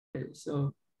Okay,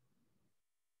 so,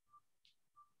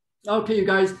 okay, you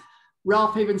guys,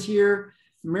 Ralph Havens here,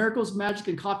 Miracles, Magic,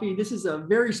 and Coffee. This is a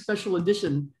very special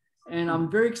edition, and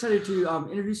I'm very excited to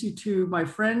introduce you to my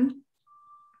friend,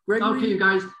 Gregory. Okay, you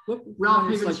guys, Ralph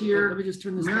Havens here. Let me just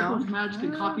turn this Miracles, down. Magic,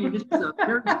 and Coffee. This is a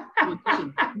very special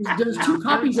edition. There's two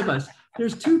copies of us.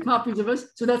 There's two copies of us,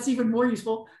 so that's even more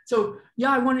useful. So,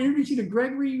 yeah, I want to introduce you to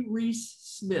Gregory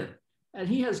Reese-Smith, and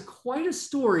he has quite a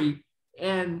story.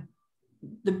 And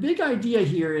the big idea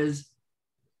here is,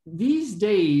 these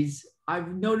days, I've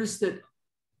noticed that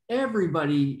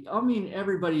everybody,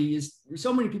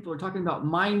 so many people are talking about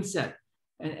mindset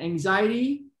and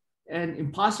anxiety and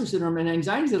imposter syndrome, and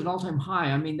anxiety is at an all-time high.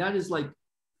 I mean, that is like,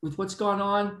 with what's gone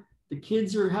on, the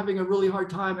kids are having a really hard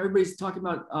time. Everybody's talking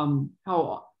about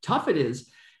how tough it is.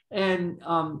 And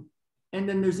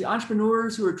then there's the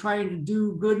entrepreneurs who are trying to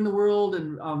do good in the world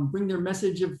and bring their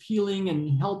message of healing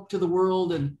and help to the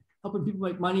world and helping people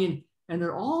make money. And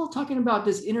they're all talking about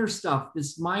this inner stuff,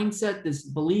 this mindset, this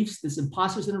beliefs, this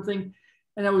imposter syndrome thing.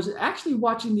 And I was actually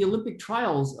watching the Olympic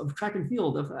trials of track and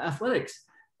field, of athletics,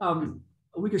 a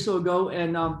week or so ago.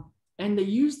 And they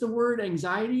used the word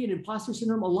anxiety and imposter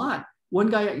syndrome a lot. One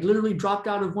guy literally dropped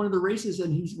out of one of the races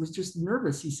and he was just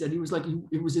nervous. He said he was like,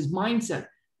 it was his mindset.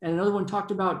 And another one talked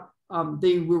about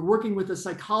they were working with a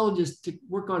psychologist to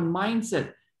work on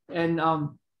mindset.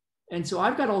 And so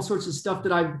I've got all sorts of stuff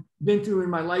that I've been through in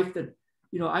my life that,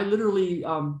 I literally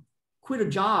quit a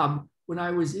job when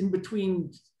I was in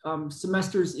between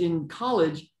semesters in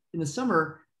college in the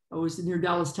summer. I was near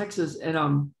Dallas, Texas,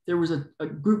 and there was a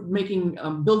group making,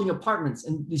 building apartments,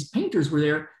 and these painters were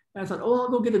there. And I thought, oh, I'll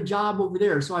go get a job over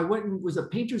there. So I went and was a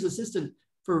painter's assistant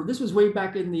this was way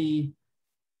back in the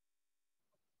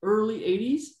early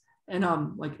 80s, and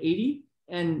like 80.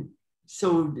 And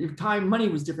so money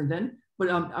was different then, but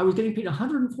I was getting paid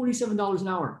 $147 an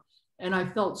hour. And I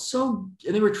felt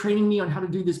and they were training me on how to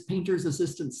do this painter's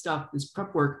assistant stuff, this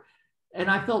prep work. And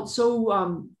I felt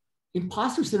so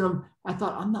imposter syndrome. I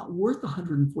thought, I'm not worth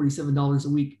 $147 a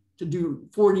week to do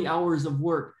 40 hours of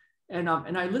work. And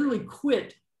I literally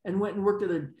quit and went and worked at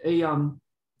a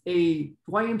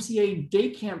YMCA day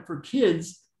camp for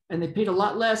kids, and they paid a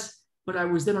lot less, but I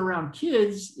was then around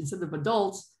kids instead of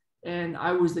adults, and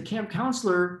I was the camp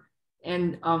counselor,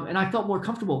 and I felt more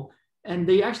comfortable. And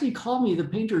they actually called me, the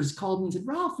painters called me and said,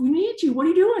 Ralph, we need you. What are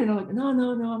you doing? And I'm like, no,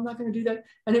 I'm not going to do that.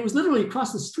 And it was literally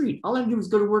across the street. All I had to do was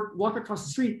go to work, walk across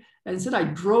the street. And instead I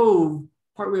drove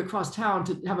partway across town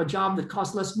to have a job that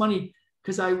cost less money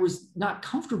because I was not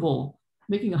comfortable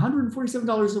making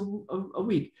 $147 a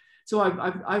week. So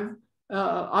I've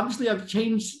obviously I've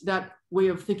changed that way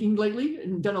of thinking lately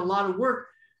and done a lot of work.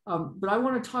 But I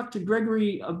want to talk to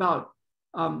Gregory about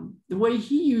the way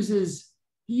he uses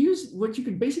what you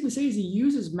could basically say is he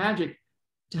uses magic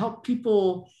to help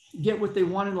people get what they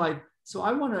want in life. So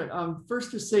I want to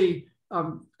first just say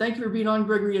thank you for being on,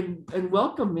 Gregory, and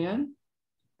welcome, man.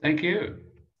 Thank you.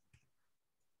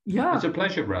 Yeah, it's a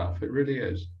pleasure, Ralph. It really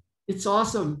is. It's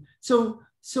awesome. So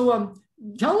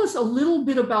tell us a little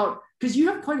bit about, because you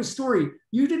have quite a story.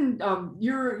 You didn't.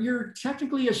 You're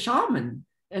technically a shaman,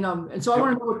 and so I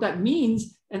want to know what that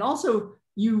means, and also.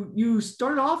 You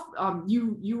started off,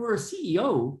 you were a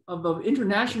CEO of an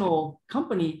international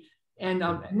company, and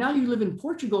now you live in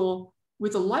Portugal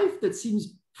with a life that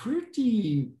seems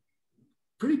pretty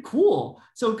cool.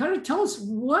 So kind of tell us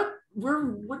you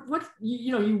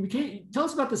tell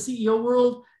us about the CEO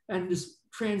world and this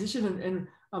transition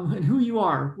and who you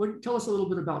are. Tell us a little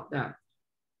bit about that.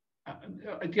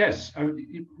 Yes,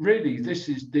 really,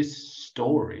 this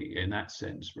story in that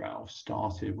sense, Ralph,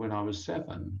 started when I was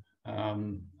 7.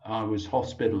 I was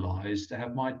hospitalized to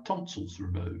have my tonsils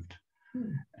removed.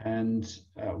 And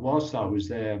whilst I was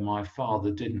there, my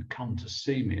father didn't come to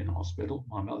see me in hospital,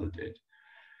 my mother did.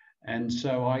 And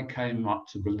so I came up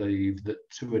to believe that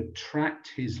to attract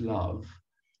his love,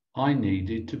 I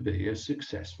needed to be a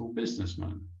successful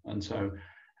businessman. And so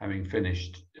having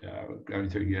finished going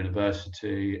through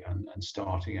university and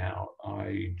starting out,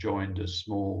 I joined a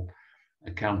small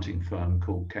accounting firm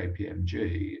called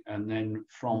KPMG, and then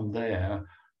from there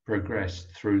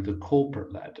progressed through the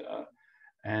corporate ladder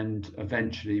and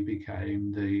eventually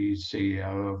became the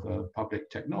CEO of a public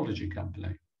technology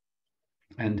company.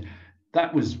 And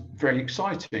that was very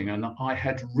exciting, and I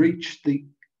had reached the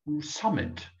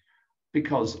summit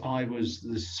because I was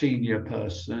the senior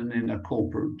person in a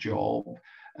corporate job,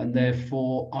 and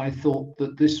therefore I thought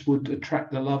that this would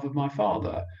attract the love of my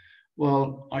father.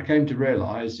 Well, I came to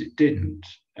realize it didn't.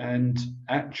 And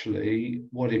actually,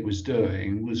 what it was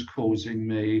doing was causing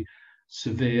me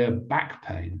severe back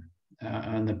pain.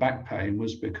 And the back pain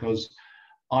was because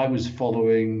I was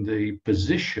following the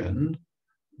position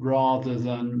rather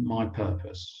than my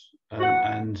purpose.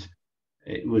 And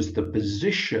it was the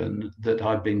position that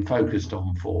I'd been focused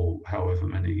on for however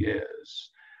many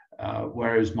years,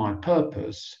 whereas my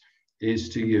purpose is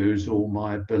to use all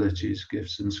my abilities,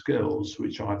 gifts, and skills,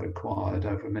 which I've acquired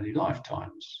over many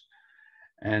lifetimes.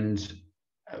 And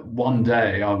one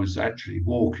day I was actually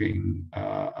walking,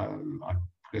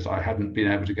 because I hadn't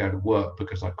been able to go to work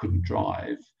because I couldn't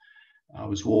drive. I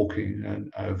was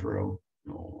walking over a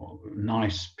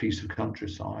nice piece of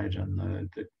countryside, and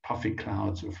the puffy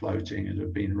clouds were floating. It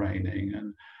had been raining,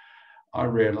 and I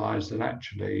realized that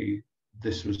actually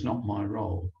this was not my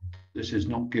role. This is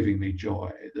not giving me joy.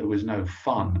 There was no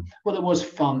fun. Well, there was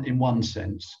fun in one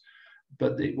sense,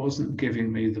 but it wasn't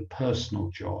giving me the personal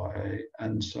joy.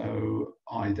 And so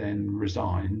I then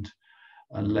resigned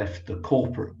and left the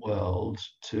corporate world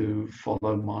to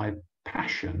follow my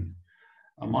passion.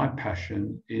 And my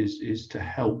passion is to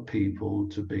help people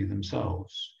to be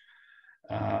themselves.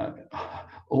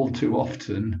 All too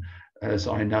often, as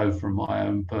I know from my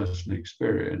own personal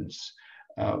experience,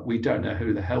 we don't know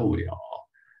who the hell we are.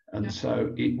 And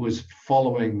so it was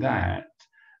following that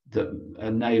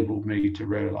enabled me to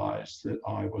realize that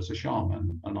I was a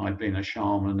shaman, and I'd been a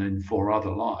shaman in 4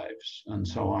 other lives. And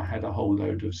so I had a whole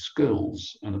load of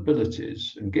skills and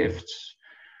abilities and gifts,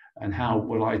 and how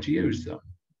were I to use them?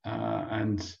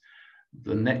 And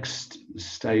the next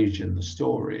stage in the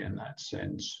story in that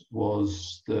sense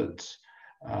was that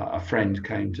a friend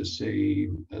came to see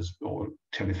us, or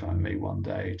telephoned me one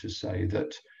day to say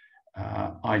that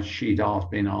she'd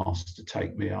been asked to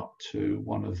take me up to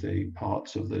one of the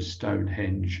parts of the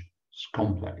Stonehenge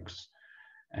complex.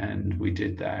 And we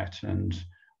did that, and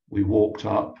we walked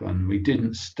up, and we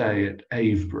didn't stay at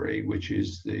Avebury, which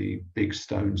is the big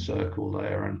stone circle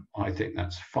there. And I think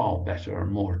that's far better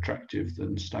and more attractive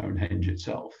than Stonehenge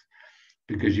itself,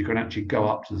 because you can actually go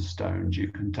up to the stones, you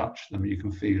can touch them, you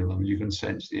can feel them, you can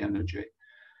sense the energy.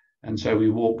 And so we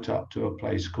walked up to a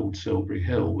place called Silbury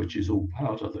Hill, which is all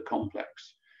part of the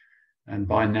complex. And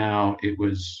by now it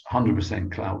was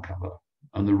 100% cloud cover,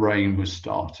 and the rain was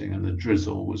starting and the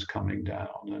drizzle was coming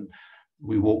down. And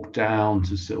we walked down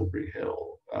to Silbury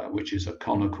Hill, which is a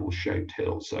conical shaped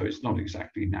hill, so it's not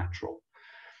exactly natural.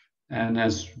 And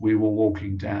as we were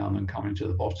walking down and coming to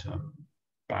the bottom,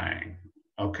 bang,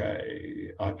 okay,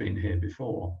 I've been here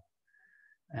before.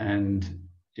 And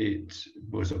it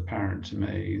was apparent to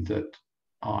me that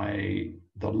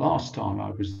the last time I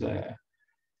was there,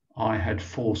 I had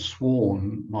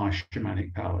forsworn my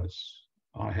shamanic powers.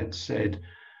 I had said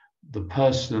the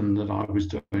person that I was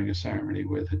doing a ceremony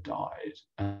with had died,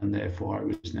 and therefore I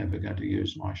was never going to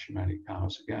use my shamanic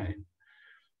powers again.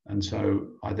 And so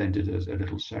I then did a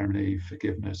little ceremony,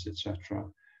 forgiveness, etc.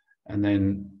 And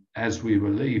then as we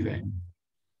were leaving,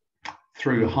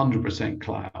 through 100%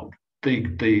 cloud,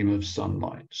 big beam of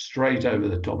sunlight straight over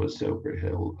the top of Silbury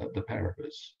Hill at the pair of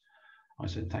us, I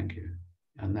said, thank you.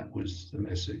 And that was the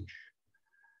message.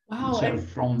 Wow. And so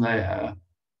from there,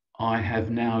 I have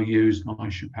now used my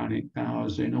shamanic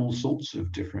powers in all sorts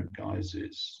of different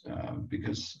guises,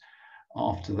 because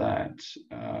after that,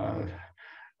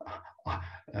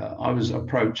 I was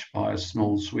approached by a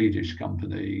small Swedish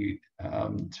company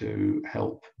to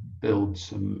help build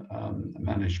some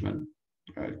management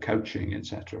coaching,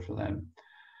 etc. for them.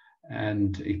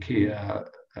 And IKEA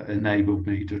enabled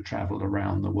me to travel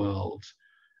around the world.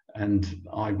 And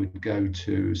I would go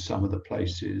to some of the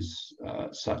places,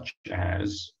 such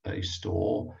as a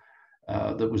store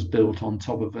that was built on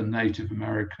top of a Native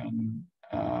American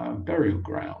burial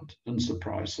ground. And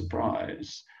surprise,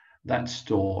 surprise, that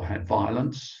store had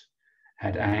violence,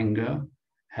 had anger,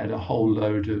 had a whole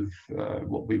load of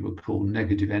what we would call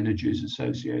negative energies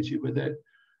associated with it.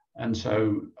 And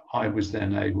so I was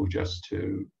then able just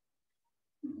to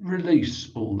release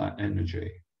all that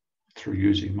energy through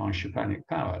using my shamanic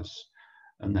powers.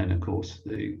 And then, of course,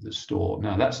 the store.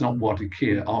 Now, that's not what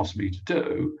IKEA asked me to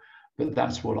do, but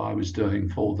that's what I was doing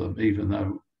for them, even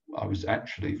though I was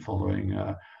actually following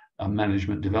a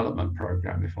management development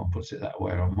program, if one puts it that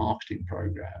way, or a marketing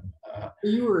program.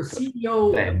 You were a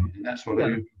CEO. Then that's what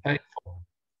I paid for.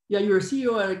 Yeah, you were a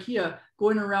CEO at IKEA,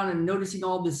 going around and noticing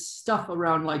all this stuff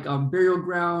around like burial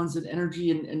grounds and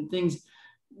energy and things.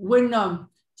 When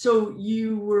so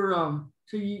you were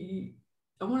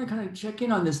I want to kind of check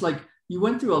in on this. Like, you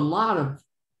went through a lot of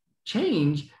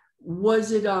change.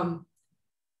 Was it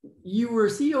you were a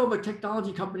CEO of a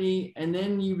technology company, and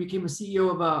then you became a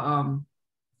CEO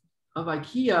of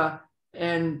IKEA,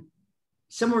 and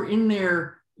somewhere in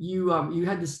there you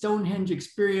had the Stonehenge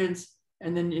experience,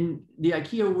 and then in the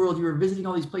IKEA world you were visiting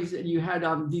all these places and you had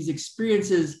these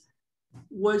experiences,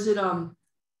 was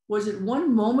it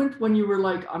one moment when you were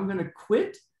like, I'm going to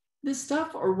quit this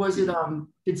stuff, or was it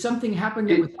did something happen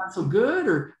that was not so good,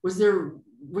 or was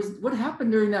what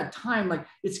happened during that time? Like,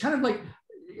 it's kind of like,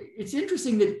 it's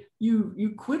interesting that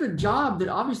you quit a job that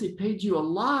obviously paid you a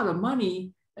lot of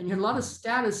money and you had a lot of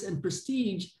status and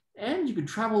prestige, and you could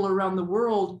travel around the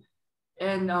world,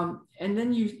 and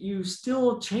then you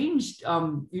still changed,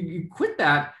 you quit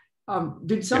that.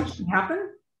 Did something happen?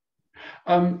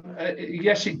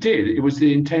 Yes, it did. It was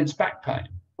the intense back pain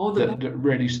that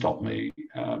really stopped me,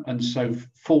 and so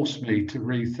forced me to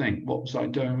rethink what was I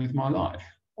doing with my life.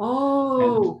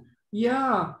 Oh, and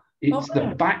yeah. It's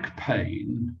the back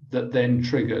pain that then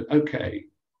triggered, okay,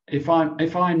 if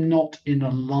I'm not in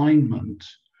alignment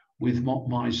with what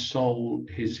my soul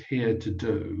is here to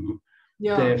do,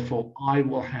 therefore I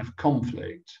will have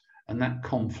conflict, and that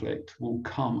conflict will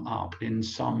come up in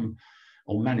some,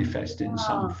 or manifest in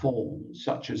some form,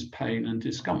 such as pain and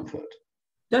discomfort.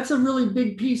 That's a really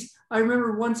big piece. I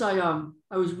remember once I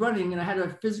was running, and I had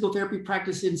a physical therapy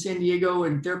practice in San Diego,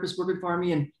 and therapists working for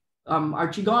me, and our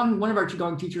Qigong, one of our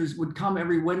Qigong teachers would come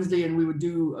every Wednesday, and we would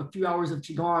do a few hours of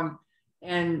Qigong,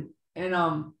 and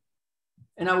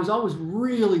I was always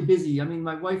really busy. I mean,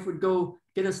 my wife would go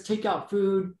get us takeout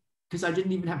food because I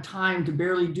didn't even have time to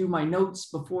barely do my notes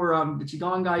before the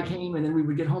Qigong guy came, and then we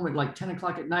would get home at like 10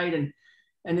 o'clock at night,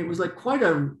 and it was like quite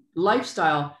a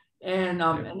lifestyle. And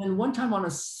then one time on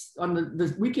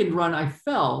the weekend run, I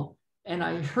fell and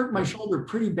I hurt my shoulder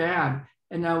pretty bad.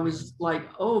 And I was like,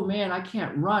 oh man, I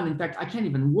can't run. In fact, I can't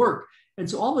even work. And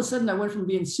so all of a sudden I went from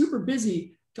being super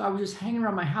busy to I was just hanging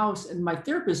around my house, and my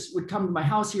therapist would come to my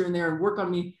house here and there and work on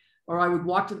me. Or I would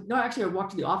walk to, no, actually I would walk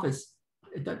to the office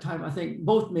at that time. I think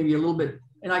both maybe a little bit.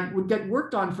 And I would get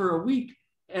worked on for a week.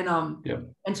 And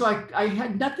so I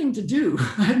had nothing to do.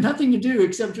 I had nothing to do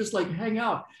except just like hang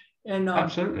out. And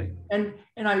absolutely. And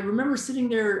I remember sitting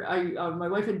there. My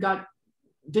wife had got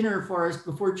dinner for us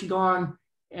before Qigong,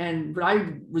 but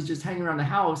I was just hanging around the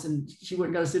house, and she went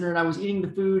and got us dinner, and I was eating the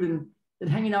food and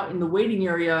hanging out in the waiting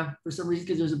area for some reason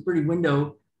because there's a pretty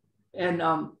window. And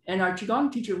our Qigong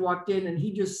teacher walked in, and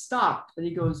he just stopped, and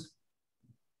he goes, "It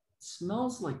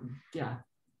smells like death,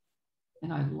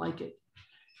 and I like it."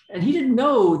 And he didn't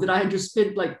know that I had just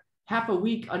spent like half a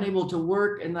week unable to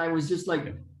work, and I was just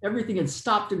like, everything had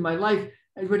stopped in my life.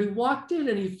 And when he walked in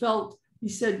and he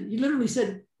literally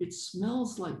said, "It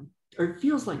smells like, or it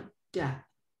feels like death,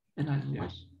 and I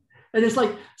like it." And it's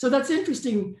like, so that's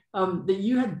interesting that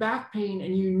you had back pain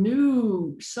and you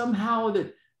knew somehow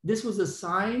that this was a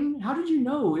sign. How did you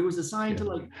know it was a sign to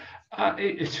like?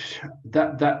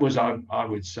 That was, I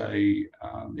would say,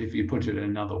 if you put it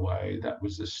another way, that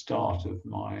was the start of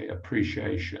my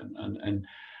appreciation, and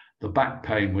the back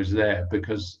pain was there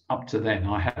because up to then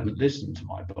I hadn't listened to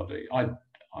my body. I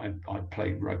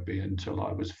played rugby until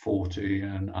I was 40,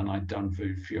 and I'd done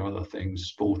a few other things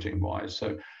sporting wise.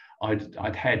 So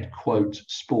I'd had, quote,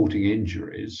 sporting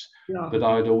injuries, but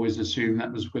I'd always assumed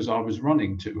that was because I was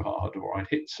running too hard or I'd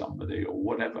hit somebody or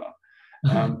whatever.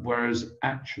 Whereas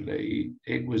actually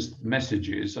it was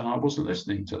messages and I wasn't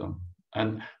listening to them.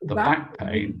 And the back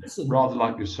pain, rather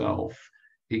like yourself,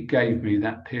 it gave me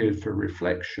that period for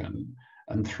reflection.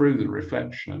 And through the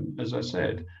reflection, as I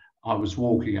said, I was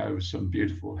walking over some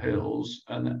beautiful hills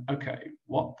and, okay,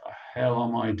 what the hell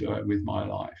am I doing with my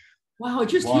life? Wow,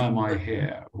 why am I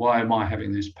here? Why am I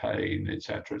having this pain,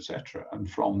 etc., etc.? And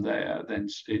from there, then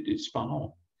it spun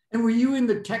on. And were you in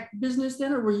the tech business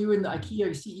then, or were you in the IKEA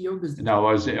CEO business? No,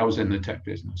 I was in the tech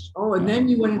business. Oh, and then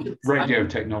you went into radio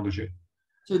technology.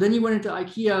 So then you went into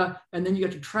IKEA, and then you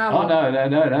got to travel. Oh no!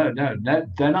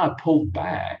 Then I pulled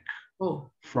back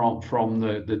from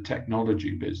the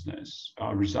technology business.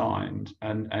 I resigned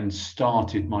and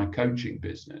started my coaching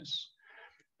business.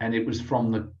 And it was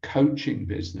from the coaching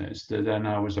business that then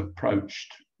I was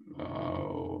approached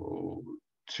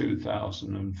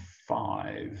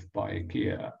 2005 by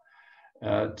IKEA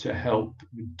to help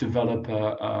develop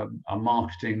a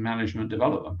marketing management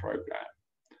development program.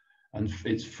 And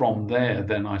it's from there,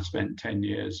 then I spent 10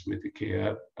 years with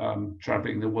IKEA,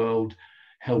 traveling the world,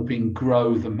 helping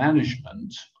grow the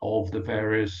management of the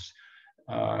various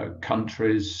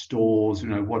countries, stores,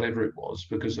 whatever it was,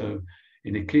 because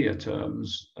in IKEA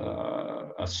terms,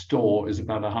 a store is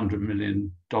about $100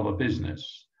 million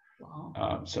business.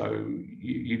 Wow. So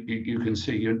you can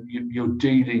see you're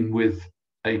dealing with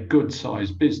a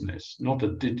good-sized business, not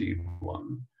a diddy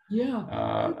one. Yeah.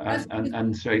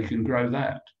 And so you can grow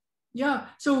that. Yeah.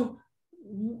 So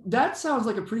that sounds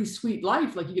like a pretty sweet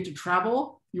life. Like you get to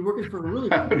travel. You're working for a really.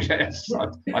 Yes,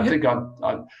 I think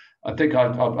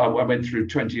I went through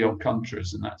 20 odd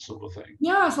countries and that sort of thing.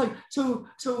 Yeah, it's like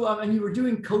and you were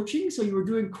doing coaching, so you were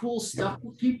doing cool stuff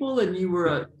with people, and you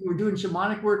were doing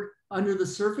shamanic work under the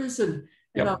surface, and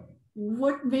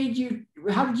what made you?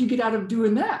 How did you get out of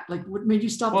doing that? Like, what made you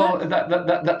stop? Well,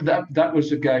 that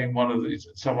was again one of these.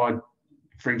 So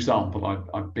for example,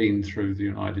 I've been through the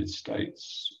United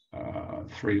States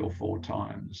 3 or 4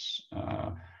 times,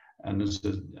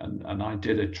 and I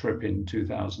did a trip in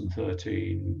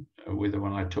 2013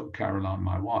 when I took Caroline,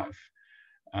 my wife,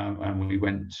 and we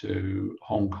went to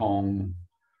Hong Kong,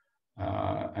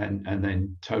 and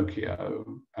then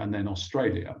Tokyo, and then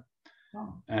Australia.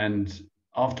 Oh. And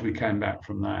after we came back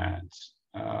from that,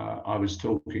 I was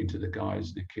talking to the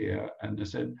guys, Nikia, and I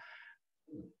said,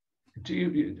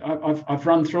 I've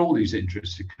run through all these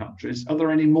interesting countries. Are there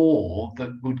any more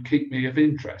that would keep me of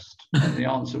interest? And the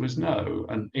answer was no.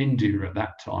 And India at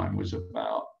that time was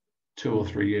about 2 or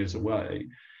 3 years away.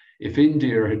 If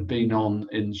India had been on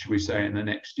in, should we say, in the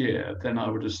next year, then I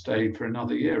would have stayed for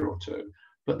another year or 2.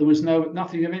 But there was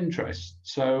nothing of interest.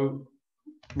 So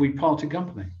we parted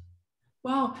company.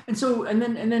 Wow. And so, and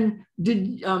then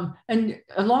did, and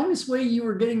along this way, you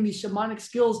were getting these shamanic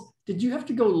skills. Did you have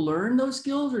to go learn those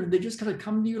skills, or did they just kind of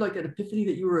come to you like an epiphany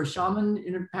that you were a shaman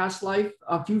in a past life,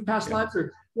 a few past lives,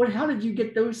 or what? How did you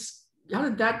get those? How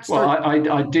did that start?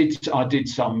 Well, I did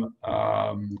some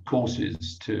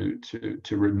courses to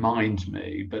remind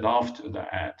me, but after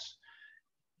that,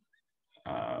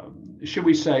 should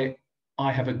we say,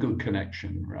 I have a good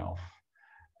connection, Ralph,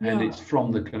 and it's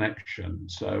from the connection.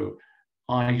 So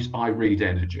I read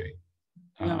energy.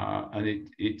 And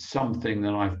it's something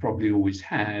that I've probably always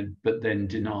had, but then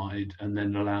denied and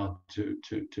then allowed to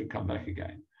come back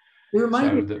again. So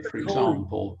that, for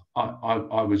example,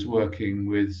 I was working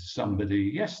with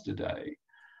somebody yesterday,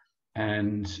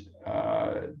 and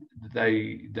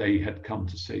they had come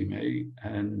to see me,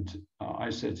 and I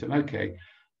said to them, okay,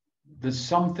 there's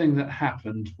something that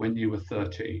happened when you were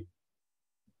 30,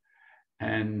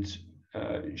 and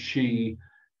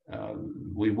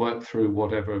we worked through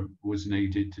whatever was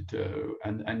needed to do,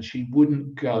 and she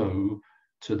wouldn't go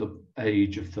to the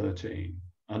age of 13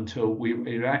 until we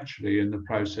were actually in the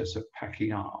process of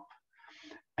packing up,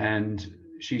 and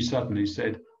she suddenly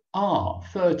said,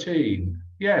 13,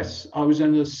 yes, I was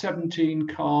in a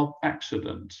 17-car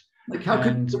accident. Like, how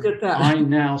could you look at that? I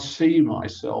now see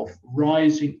myself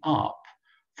rising up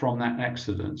from that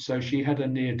accident. So she had a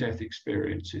near-death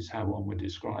experience, is how one would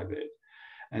describe it.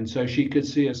 And so she could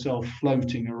see herself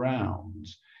floating around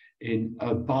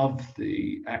above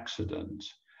the accident.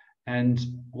 And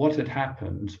what had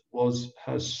happened was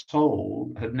her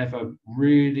soul had never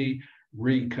really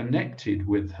reconnected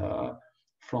with her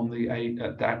from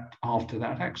after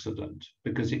that accident,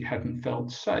 because it hadn't felt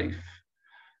safe.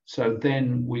 So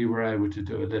then we were able to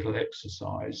do a little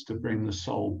exercise to bring the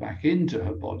soul back into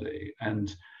her body.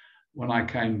 And when I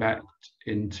came back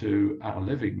into our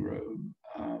living room,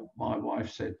 my wife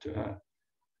said to her,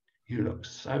 "You look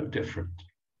so different,"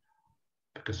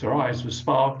 because her eyes were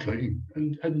sparkling,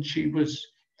 and she was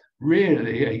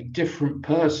really a different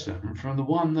person from the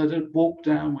one that had walked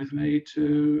down with me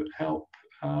to help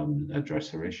address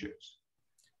her issues.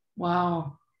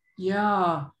 Wow.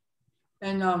 Yeah.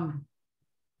 And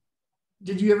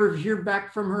did you ever hear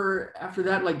back from her after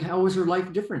that? Like, how was her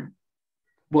life different?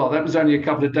 Well, that was only a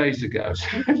couple of days ago.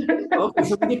 Okay,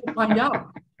 so we get to find out.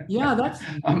 Yeah,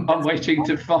 I'm waiting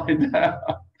to find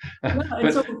out. Yeah,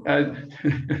 but so,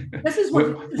 this is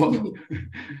what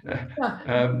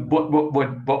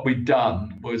we'd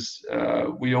done was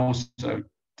we also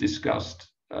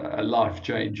discussed a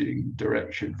life-changing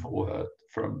direction for her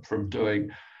from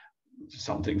doing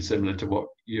something similar to what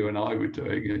you and I were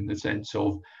doing, in the sense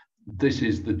of, this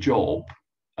is the job,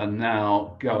 and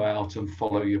now go out and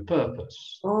follow your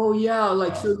purpose. Oh yeah,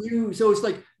 like so it's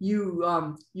like you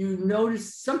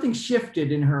noticed something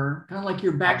shifted in her, kind of like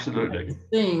your back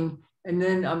thing, and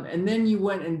then you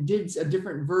went and did a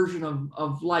different version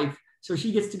of life. So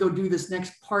she gets to go do this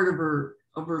next part of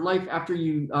her life after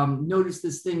you noticed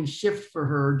this thing shift for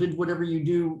her, did whatever you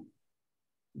do.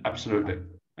 Absolutely.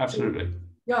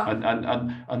 Yeah.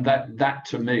 And that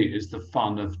to me is the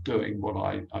fun of doing what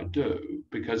I do,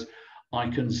 because I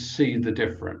can see the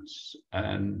difference.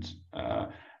 And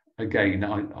again,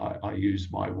 I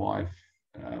use my wife.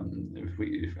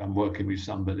 If I'm working with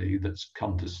somebody that's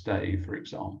come to stay, for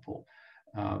example,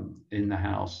 in the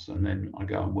house, and then I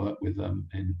go and work with them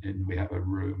we have a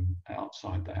room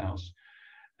outside the house,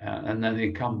 and then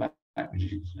they come back,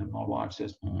 and my wife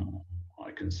says,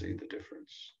 I can see the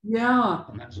difference. Yeah.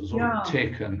 And that's a sort of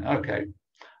tick, and okay,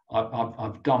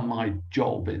 I've done my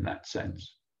job in that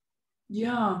sense.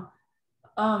 Yeah.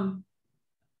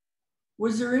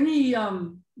 Was there any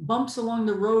bumps along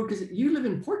the road? Because you live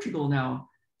in Portugal now.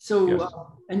 So, Yes.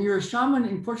 And you're a shaman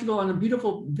in Portugal on a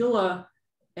beautiful villa,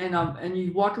 and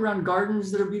you walk around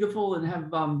gardens that are beautiful and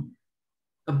have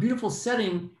a beautiful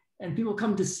setting, and people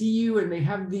come to see you and they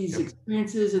have these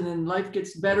experiences, and then life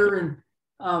gets better.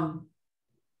 And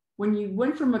when you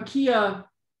went from IKEA,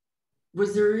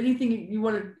 was there anything you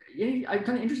wanted? I'm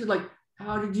kind of interested, like,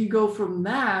 how did you go from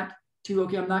that to,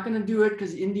 okay, I'm not going to do it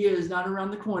because India is not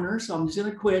around the corner, so I'm just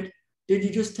going to quit? Did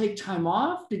you just take time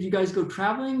off? Did you guys go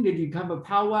traveling? Did you have a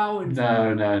powwow? And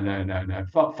No.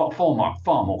 Far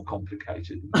more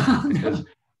complicated than that, because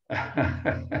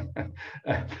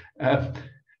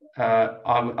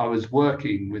I was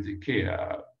working with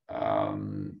IKEA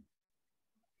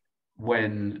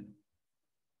when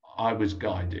I was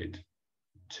guided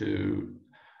to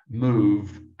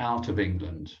move out of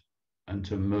England and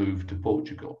to move to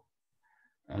Portugal.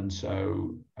 And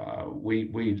so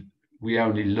we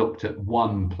only looked at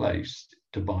one place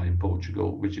to buy in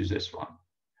Portugal, which is this one.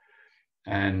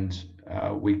 And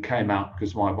we came out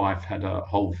because my wife had a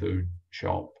whole food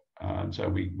shop.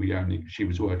 So she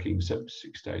was working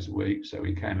 6 days a week. So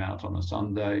we came out on a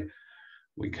Sunday.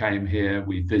 We came here,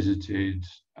 we visited.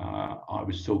 I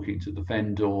was talking to the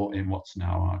vendor in what's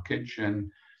now our kitchen.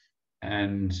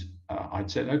 And I'd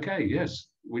said, okay, yes,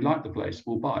 we like the place,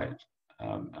 we'll buy it.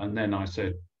 And then I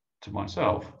said to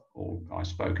myself, or I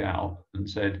spoke out and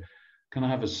said, can I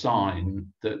have a sign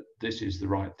that this is the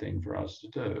right thing for us to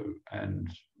do? And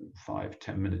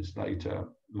 5-10 minutes later,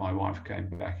 my wife came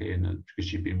back in, and because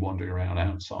she'd been wandering around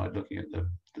outside looking at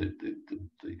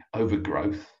the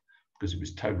overgrowth, because it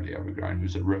was totally overgrown, it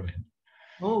was a ruin.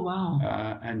 Oh,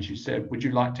 wow. And she said, would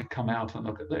you like to come out and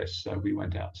look at this? So we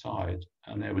went outside,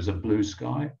 and there was a blue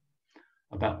sky,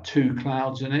 about 2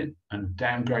 clouds in it, and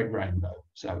damn great rainbow.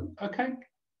 So, okay,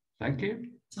 thank you.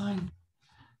 Sign.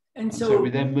 And so we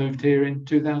then moved here in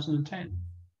 2010.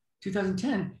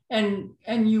 2010.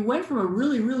 And you went from a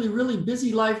really, really, really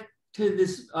busy life to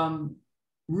this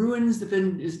ruins that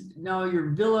then is now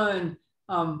your villa. And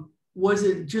was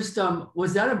it just,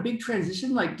 was that a big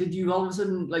transition? Like, did you all of a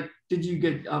sudden, like, did you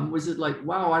get, was it like,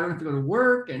 wow, I don't have to go to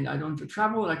work and I don't have to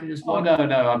travel and I can just walk? Oh,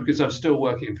 no, because I'm still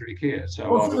working for IKEA. So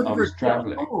I was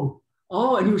traveling.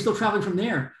 Oh, and you were still traveling from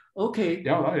there. Okay.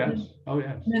 Yeah, oh, yes. Oh,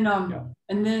 yes.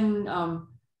 And then,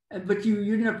 but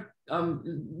you ended up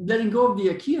letting go of the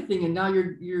IKEA thing, and now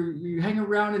you hang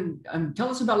around and tell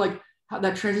us about like how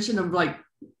that transition of like,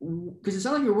 because it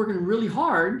sounds like you're working really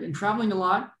hard and traveling a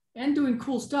lot and doing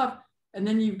cool stuff, and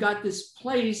then you've got this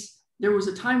place. There was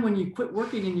a time when you quit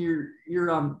working and you're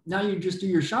now you just do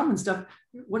your shaman stuff.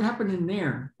 What happened in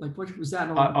there? Like, what was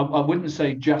that? I wouldn't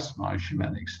say just my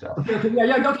shamanic stuff.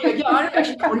 Okay. I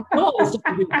actually don't know all this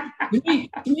stuff. To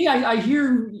me, I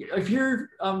hear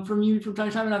from you from time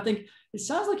to time, and I think it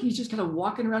sounds like he's just kind of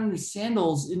walking around in his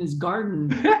sandals in his garden.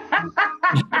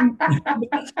 And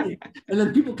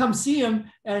then people come see him,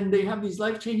 and they have these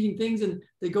life-changing things, and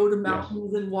they go to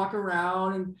mountains and walk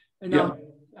around,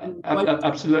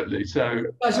 absolutely. So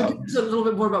give us a little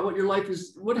bit more about what your life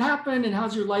is. What happened, and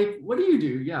how's your life? What do you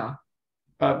do? Yeah.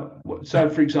 So,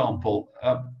 for example,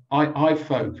 I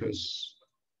focus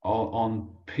on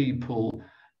people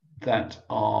that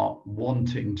are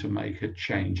wanting to make a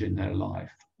change in their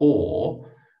life,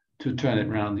 or to turn it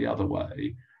around the other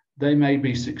way, they may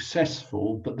be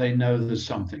successful, but they know there's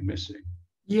something missing.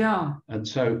 Yeah. And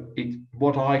so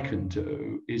what I can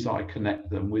do is I connect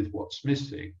them with what's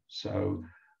missing. So,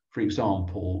 for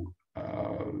example,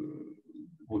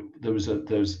 there was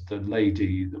the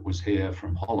lady that was here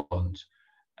from Holland,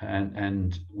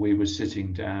 and we were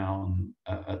sitting down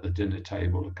at the dinner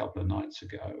table a couple of nights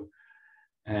ago,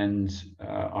 and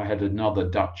I had another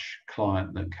Dutch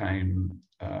client that came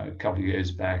a couple of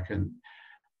years back, and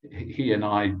he and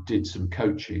I did some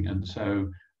coaching, and so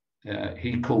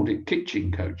he called it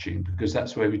kitchen coaching because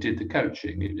that's where we did the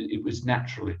coaching. It was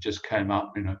natural. It just came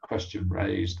up, question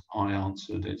raised, I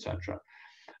answered, etc.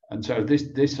 And so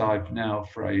this I've now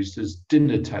phrased as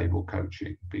dinner table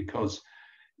coaching, because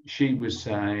she was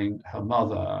saying her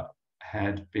mother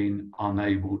had been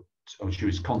unable to, or she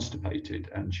was constipated,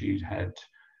 and she'd had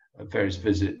various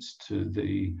visits to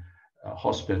the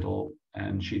hospital,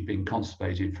 and she'd been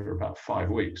constipated for about 5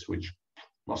 weeks, which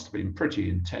must have been pretty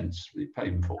intensely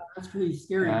painful. That's really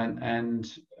scary. And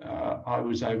I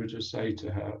was able to say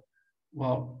to her,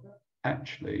 well,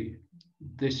 actually,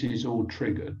 this is all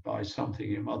triggered by something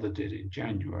your mother did in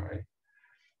January,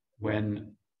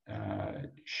 when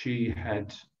she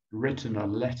had written a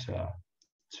letter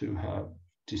to her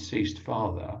deceased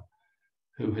father,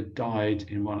 who had died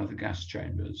in one of the gas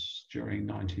chambers during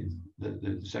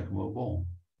the Second World War.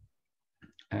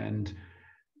 And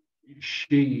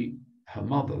she, her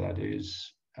mother that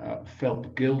is,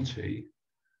 felt guilty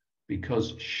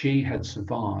because she had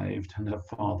survived and her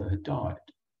father had died.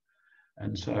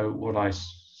 And so what I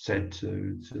said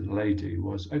to the lady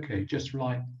was, okay, just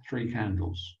light 3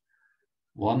 candles,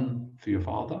 one for your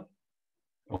father,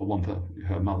 or one for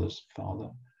her mother's father,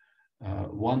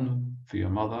 one for your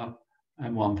mother,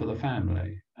 and one for the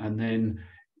family, and then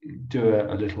do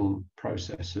a little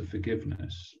process of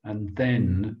forgiveness. And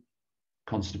then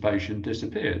constipation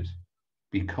disappeared,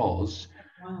 because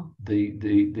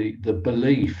the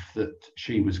belief that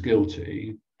she was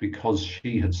guilty because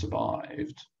she had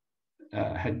survived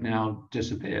had now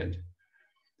disappeared.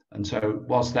 And so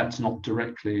whilst that's not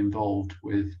directly involved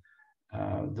with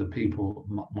the people,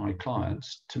 my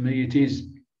clients, to me it is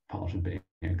part of being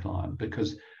a client,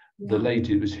 because the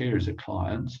lady who was here as a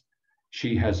client,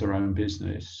 she has her own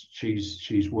business.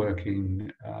 She's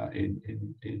working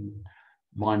in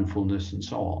mindfulness and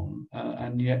so on,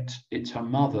 and yet it's her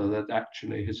mother that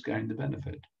actually has gained the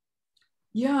benefit.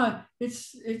 Yeah,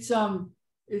 it's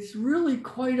really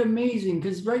quite amazing,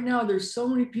 because right now there's so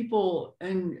many people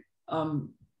and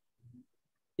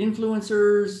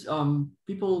influencers,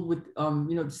 people with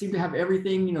seem to have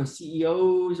everything,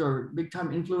 CEOs or big time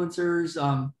influencers,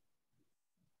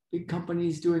 big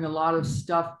companies doing a lot of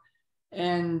stuff.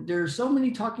 And there's so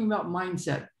many talking about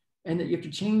mindset, and that you have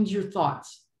to change your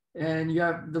thoughts, and you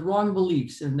have the wrong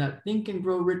beliefs, and that think and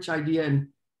grow rich idea. And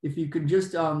if you could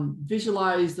just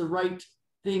visualize the right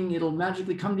thing, it'll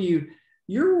magically come to you.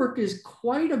 Your work is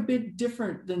quite a bit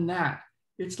different than that.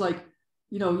 It's like,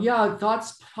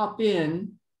 thoughts pop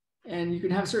in, and you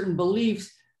can have certain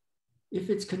beliefs. If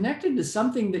it's connected to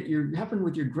something that happened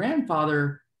with your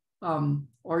grandfather,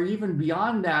 or even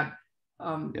beyond that,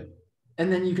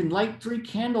 and then you can light 3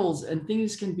 candles and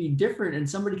things can be different, and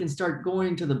somebody can start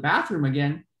going to the bathroom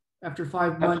again after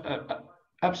 5 months.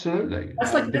 Absolutely.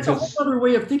 That's a whole other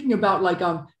way of thinking about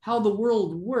how the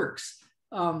world works.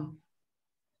 I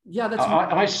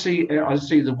see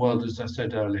the world, as I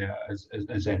said earlier,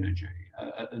 as energy.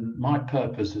 And my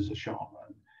purpose as a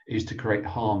shaman is to create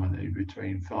harmony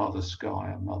between Father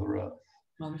Sky and Mother Earth.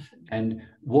 And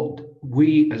what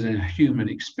we as a human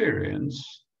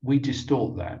experience, we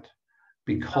distort that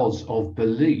because of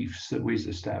beliefs that we've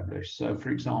established. So, for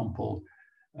example,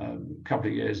 a couple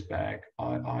of years back,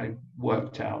 I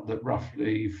worked out that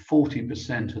roughly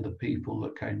 40% of the people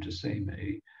that came to see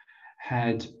me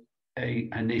had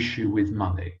an issue with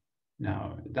money.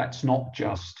 Now, that's not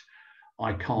just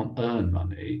I can't earn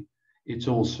money. It's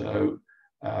also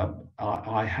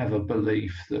I have a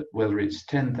belief that whether it's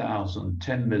 10,000,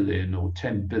 10 million or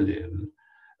 10 billion,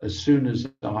 as soon as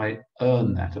I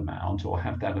earn that amount or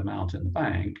have that amount in the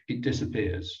bank, it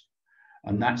disappears.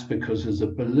 And that's because there's a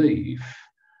belief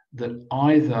that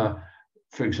either,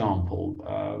 for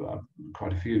example,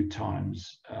 quite a few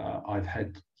times I've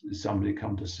had somebody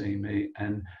come to see me,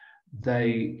 and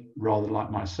they, rather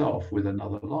like myself with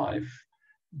another life,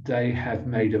 they have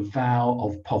made a vow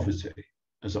of poverty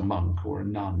as a monk or a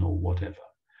nun or whatever.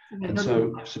 And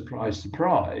so, surprise,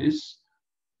 surprise,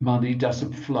 money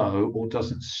doesn't flow or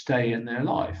doesn't stay in their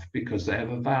life because they have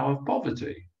a vow of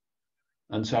poverty.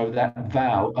 And so that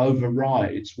vow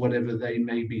overrides whatever they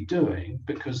may be doing,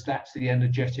 because that's the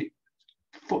energetic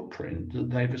footprint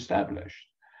that they've established.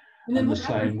 And the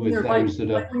same with those that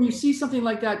are... When you see something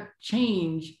like that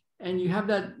change, and you have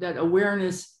that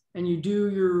awareness, and you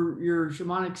do your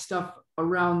shamanic stuff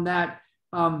around that,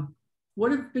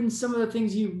 what have been some of the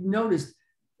things you've noticed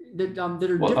that are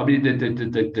different? I mean,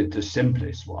 the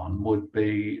simplest one would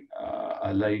be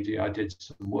a lady I did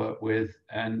some work with,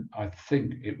 and I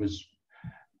think it was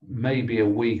maybe a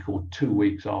week or 2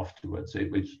 weeks afterwards, it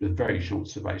was a very short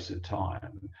space of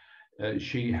time,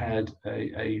 she had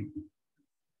a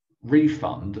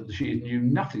refund that she knew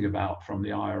nothing about from the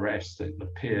IRS that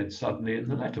appeared suddenly in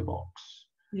the letterbox.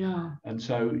 Yeah. And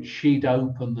so she'd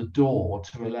opened the door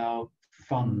to allow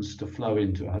funds to flow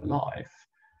into her life.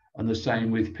 And the same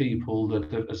with people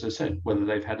that, as I said, whether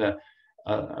they've had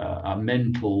a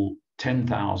mental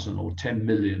 10,000 or 10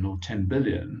 million or 10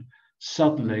 billion,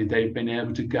 suddenly they've been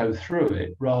able to go through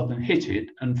it rather than hit it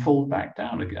and fall back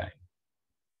down again.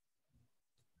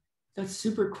 That's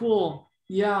super cool.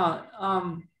 Yeah.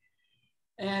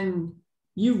 And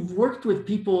you've worked with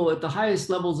people at the highest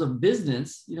levels of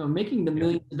business, making the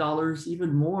millions of dollars,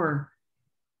 even more.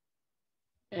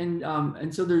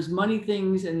 And so there's money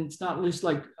things, and it's not just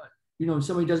like,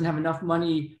 somebody doesn't have enough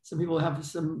money. Some people have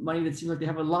some money that seems like they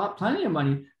have plenty of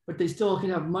money. but they still can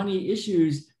have money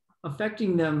issues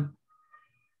affecting them.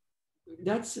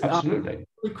 That's absolutely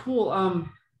really cool.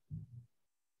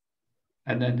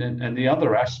 And the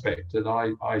other aspect that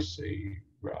I see,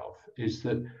 Ralph, is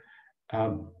that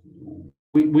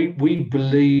we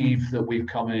believe that we've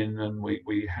come in and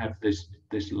we have this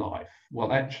life.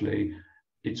 Well, actually,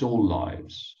 it's all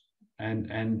lives.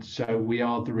 And so we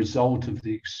are the result of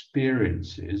the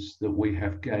experiences that we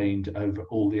have gained over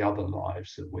all the other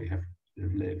lives that we have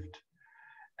lived.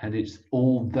 And it's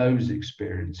all those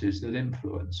experiences that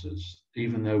influence us,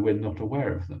 even though we're not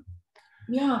aware of them.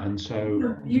 Yeah. And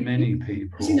so many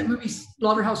people. You seen that movie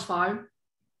Slaughterhouse-Five?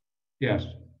 Yes.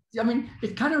 I mean,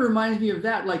 it kind of reminds me of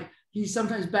that. Like, he's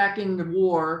sometimes back in the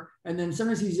war, and then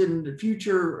sometimes he's in the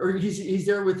future, or he's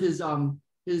there with his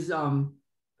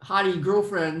hottie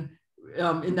girlfriend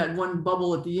in that one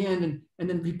bubble at the end, and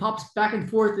then he pops back and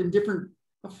forth in different.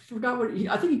 I forgot what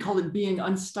I think he called it, being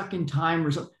unstuck in time or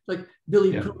something. Like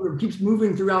Billy Pilgrim keeps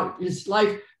moving throughout his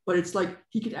life, but it's like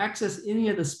he could access any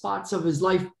of the spots of his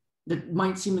life that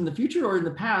might seem in the future or in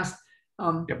the past.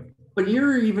 But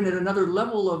you're even at another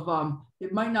level of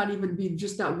it might not even be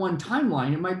just that one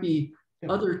timeline. It might be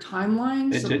other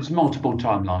timelines. It's multiple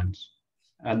timelines,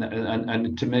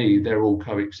 and to me, they're all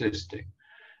coexisting.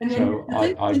 And so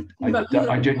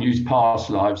I don't use past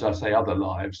lives. I say other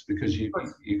lives, because you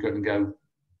can go.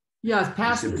 Yeah, it's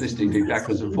past. Simplistically,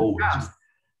 backwards and forwards. Past.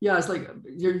 Yeah, it's like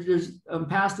there's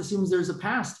past assumes there's a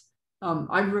past.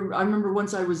 I remember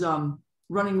once I was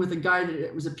running with a guy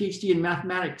that was a PhD in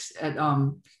mathematics at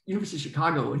University of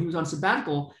Chicago, and he was on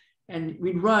sabbatical, and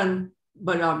we'd run,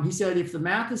 but he said, if the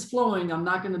math is flowing, I'm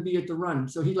not going to be at the run.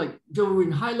 So he like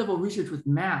doing high level research with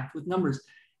math, with numbers,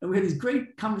 and we had these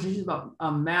great conversations about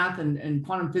math and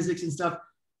quantum physics and stuff,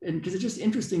 and because it's just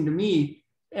interesting to me.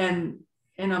 And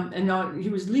he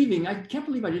was leaving. I can't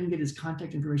believe I didn't get his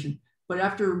contact information. But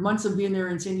after months of being there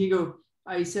in San Diego,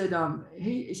 I said,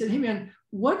 hey man,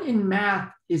 what in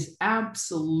math is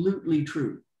absolutely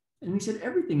true? And he said,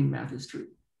 everything in math is true.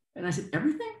 And I said,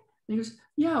 everything? And he goes,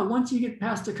 yeah, once you get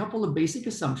past a couple of basic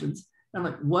assumptions. And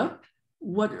I'm like,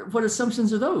 what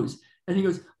assumptions are those? And he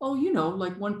goes, oh,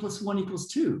 like 1 + 1 =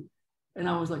 2. And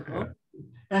I was like, oh.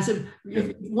 And I said,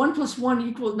 if 1 +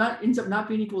 1 ends up not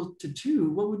being equal to 2,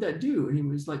 what would that do? And he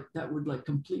was like, that would like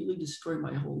completely destroy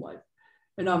my whole life.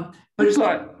 And but it's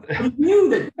like he knew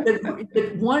that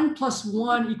 1 +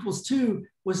 1 = 2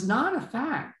 was not a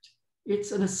fact.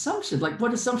 It's an assumption. Like,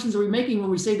 what assumptions are we making when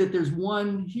we say that there's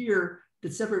one here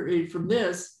that's separated from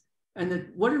this? And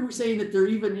that what are we saying, that there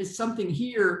even is something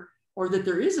here, or that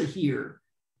there is a here?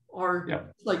 Or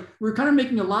like we're kind of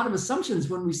making a lot of assumptions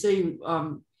when we say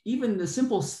even the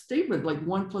simple statement like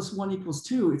 1 + 1 =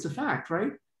 2, it's a fact,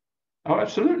 right? Oh,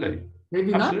 absolutely.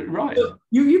 Maybe absolutely not. Right. So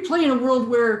you play in a world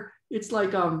where it's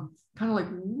like kind of like,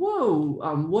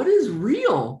 whoa, what is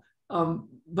real?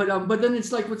 But then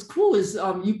it's like, what's cool is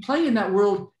you play in that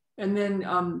world, and then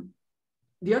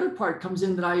the other part comes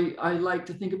in that I like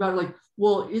to think about, like,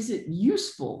 well, is it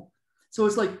useful? So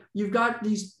it's like you've got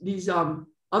these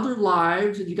other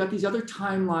lives, and you got these other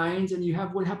timelines, and you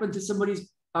have what happened to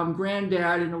somebody's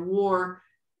granddad in a war,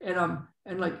 and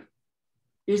like,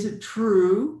 is it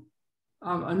true?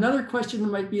 Another question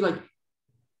might be like,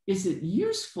 is it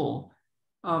useful?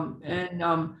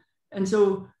 And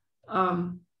so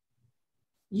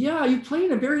you play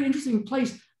in a very interesting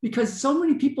place, because so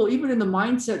many people, even in the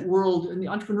mindset world, in the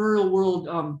entrepreneurial world,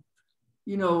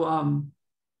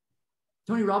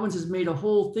 Tony Robbins has made a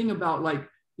whole thing about like,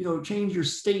 change your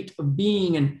state of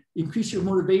being and increase your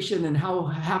motivation and how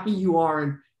happy you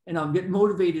are, and get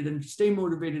motivated and stay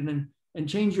motivated, and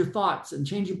change your thoughts and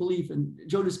change your belief. And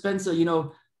Joe Dispenza,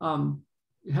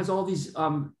 has all these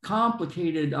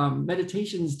complicated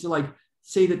meditations to like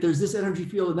say that there's this energy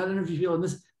field and that energy field and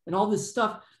this and all this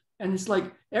stuff. And it's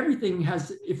like everything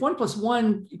has, if 1 +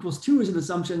 1 = 2 is an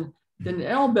assumption, then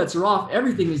all bets are off.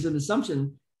 Everything is an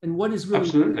assumption. And what is really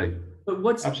absolutely. But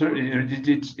what's absolutely,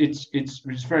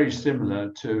 it's very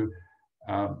similar to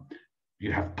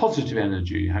you have positive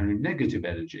energy, you have negative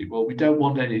energy. Well, we don't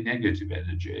want any negative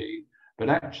energy, but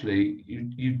actually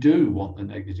you do want the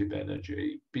negative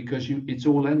energy, because it's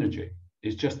all energy.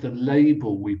 It's just the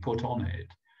label we put on it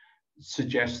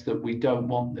suggests that we don't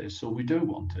want this or we do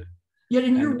want it. Yet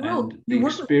in your world, and the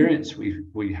experience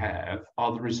we have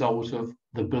are the result of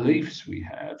the beliefs we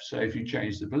have. So if you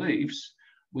change the beliefs,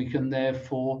 we can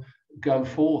therefore go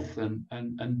forth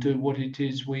and do what it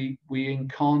is we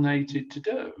incarnated to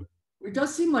do. It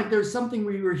does seem like there's something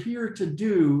we were here to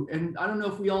do, and I don't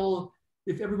know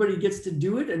if everybody gets to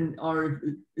do it, or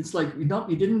it's like, nope,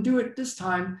 you didn't do it this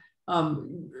time.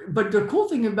 But the cool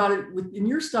thing about it in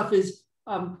your stuff is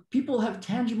people have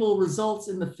tangible results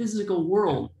in the physical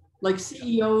world, like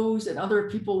CEOs and other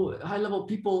people, high-level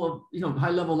people of,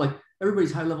 high-level, like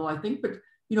everybody's high-level, I think, but,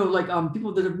 like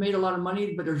people that have made a lot of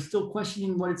money, but are still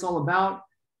questioning what it's all about.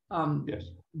 Yes.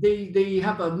 They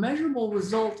have a measurable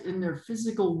result in their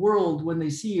physical world when they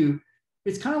see you.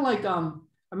 It's kind of like, I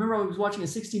remember I was watching a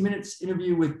 60 Minutes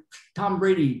interview with Tom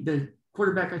Brady, the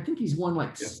quarterback. I think he's won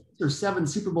like 6 or 7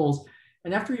 Super Bowls.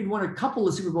 And after he'd won a couple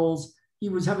of Super Bowls, he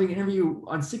was having an interview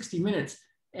on 60 Minutes.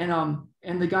 And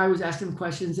the guy was asking him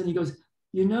questions, and he goes,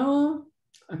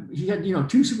 he had,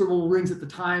 2 Super Bowl rings at the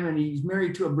time, and he's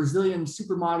married to a Brazilian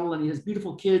supermodel, and he has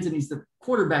beautiful kids, and he's the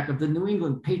quarterback of the New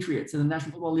England Patriots in the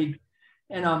National Football League.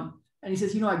 And he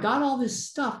says, I got all this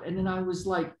stuff, and then I was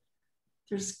like,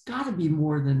 there's got to be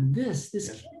more than this. This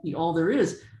can't be all there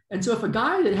is. And so if a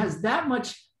guy that has that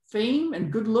much fame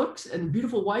and good looks and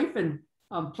beautiful wife and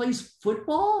plays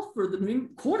football for the New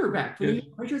England quarterback for the New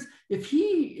England Patriots, if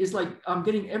he is like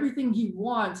getting everything he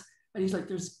wants, and he's like,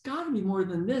 there's got to be more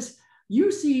than this. You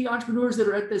see entrepreneurs that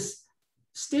are at this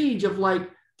stage of like,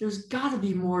 there's got to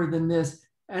be more than this.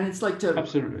 And it's like to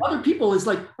other people, it's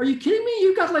like, are you kidding me?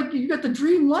 You got the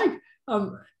dream life.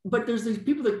 But there's these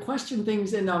people that question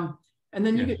things, and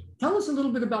then you tell us a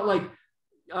little bit about like,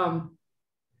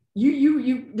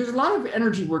 there's a lot of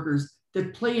energy workers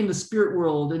that play in the spirit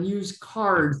world and use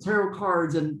cards, tarot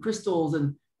cards and crystals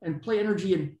and play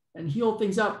energy and heal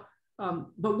things up.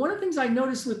 But one of the things I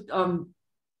noticed with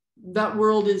that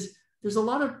world is there's a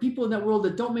lot of people in that world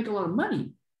that don't make a lot of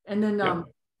money. And then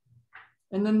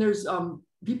there's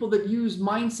people that use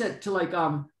mindset to like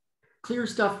clear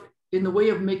stuff in the way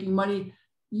of making money.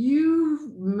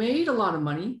 You made a lot of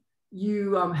money.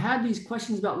 You had these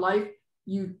questions about life.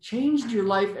 You changed your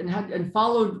life and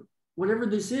followed whatever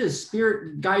this is.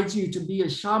 Spirit guides you to be a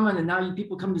shaman, and now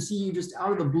people come to see you just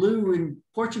out of the blue in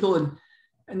Portugal,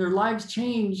 and their lives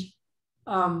change.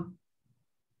 Can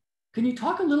you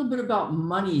talk a little bit about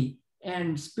money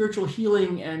and spiritual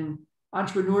healing and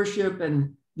entrepreneurship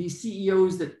and these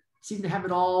CEOs that seem to have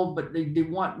it all, but they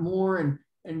want more, and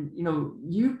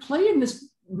you play in this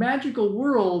magical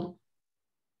world,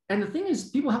 and the thing is,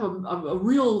 people have a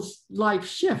real life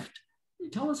shift.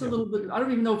 Tell us a little bit. I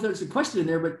don't even know if there's a question in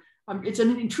there, but it's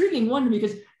an intriguing one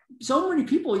because so many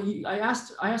people. I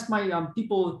asked my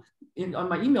people on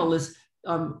my email list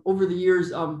over the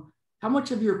years, how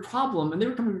much of your problem, and they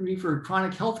were coming to me for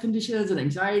chronic health conditions and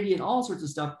anxiety and all sorts of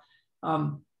stuff.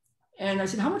 And I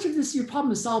said, how much of your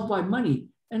problem is solved by money?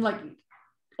 And like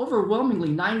overwhelmingly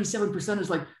 97% is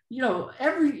like,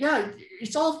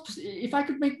 it's all, if I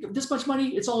could make this much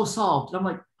money, it's all solved. And I'm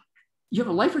like, you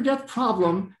have a life or death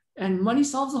problem and money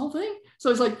solves the whole thing.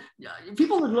 So it's like,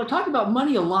 people talk about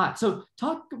money a lot. So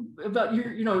talk about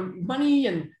your, money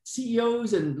and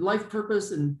CEOs and life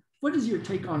purpose, and what is your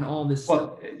take on all this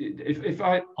stuff? If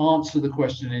I answer the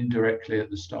question indirectly at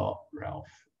the start,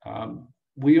 Ralph,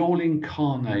 we all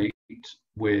incarnate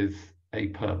with a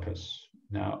purpose.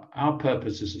 Now, our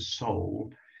purpose as a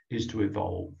soul is to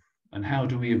evolve. And how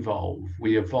do we evolve?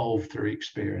 We evolve through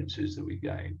experiences that we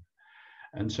gain.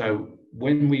 And so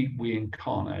when we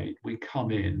incarnate, we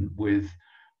come in with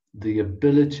the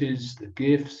abilities, the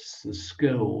gifts, the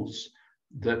skills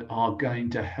that are going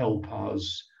to help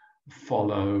us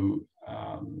follow,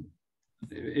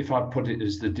 if I put it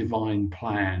as the divine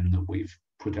plan that we've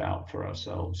put out for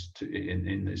ourselves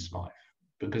in this life.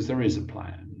 Because there is a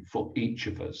plan for each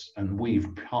of us, and we've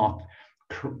part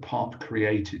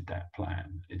created that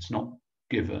plan. It's not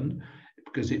given,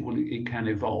 because it can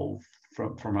evolve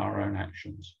from our own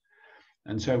actions.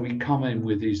 And so we come in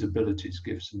with these abilities,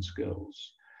 gifts and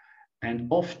skills. And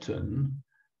often,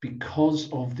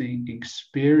 because of the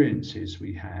experiences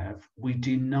we have, we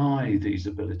deny these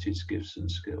abilities, gifts and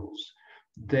skills.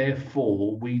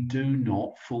 Therefore, we do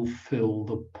not fulfill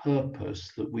the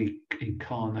purpose that we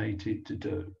incarnated to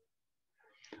do.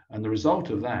 And the result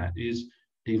of that is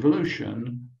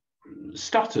evolution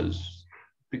stutters,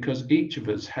 because each of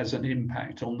us has an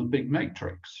impact on the big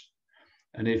matrix.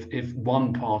 And if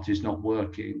one part is not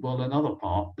working, well, another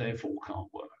part therefore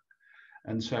can't work.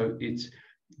 And so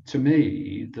to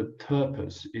me, the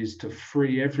purpose is to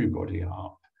free everybody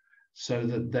up so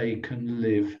that they can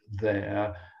live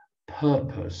their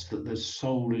purpose that the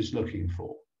soul is looking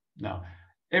for. Now,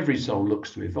 every soul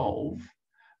looks to evolve,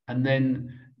 and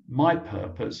then my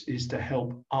purpose is to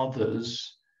help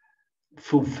others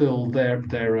fulfill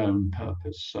their own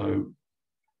purpose. So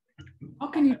how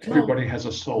can you tell? Everybody has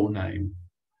a soul name.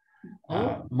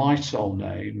 My soul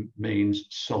name means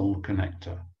soul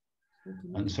connector.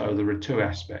 And so there are 2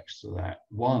 aspects to that.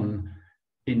 One,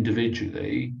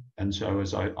 individually, and so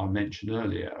as I mentioned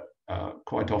earlier,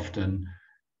 quite often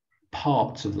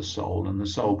parts of the soul, and the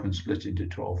soul can split into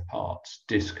 12 parts,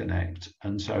 disconnect.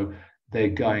 And so they're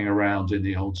going around in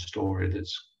the old story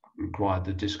that's required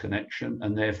the disconnection,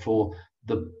 and therefore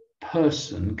the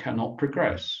person cannot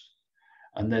progress.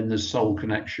 And then the soul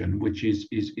connection, which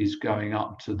is going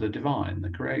up to the divine, the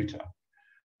creator.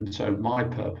 And so my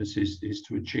purpose is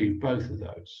to achieve both of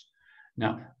those.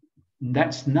 Now,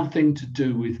 that's nothing to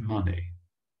do with money.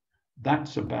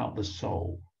 That's about the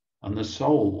soul. And the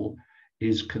soul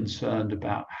is concerned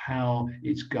about how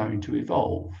it's going to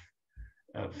evolve.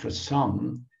 For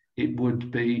some, it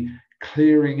would be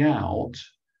clearing out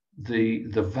the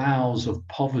vows of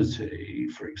poverty,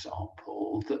 for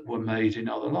example, that were made in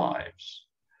other lives.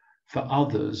 For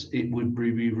others, it would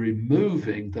be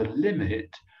removing the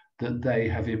limit that they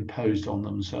have imposed on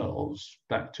themselves,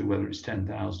 back to whether it's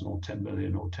 10,000 or 10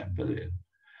 million or 10 billion.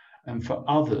 And for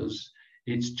others,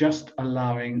 it's just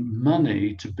allowing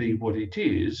money to be what it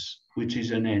is, which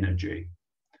is an energy.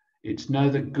 It's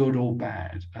neither good or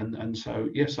bad. And so,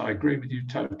 yes, I agree with you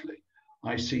totally.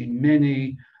 I see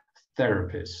many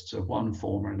therapists of one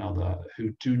form or another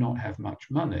who do not have much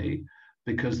money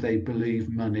because they believe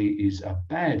money is a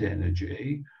bad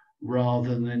energy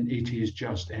rather than it is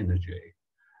just energy.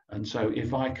 And so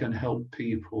if I can help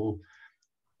people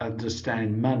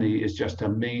understand money is just a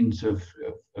means of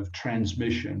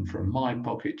transmission from my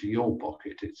pocket to your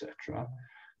pocket, etc.,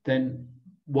 then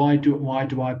why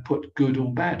do I put good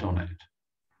or bad on it?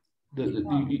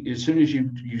 As soon as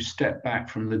you step back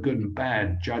from the good and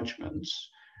bad judgments,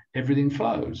 everything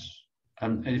flows.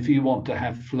 And if you want to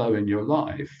have flow in your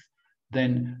life,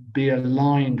 then be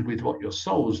aligned with what your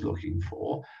soul is looking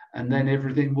for, and then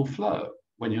everything will flow.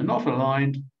 When you're not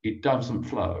aligned, it doesn't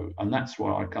flow. And that's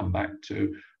why I come back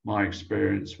to my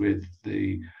experience with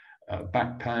the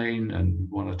back pain and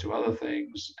one or two other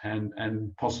things,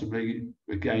 and possibly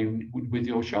again with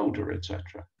your shoulder,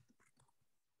 etc.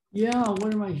 Yeah,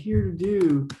 what am I here to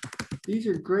do? These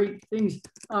are great things.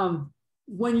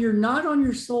 When you're not on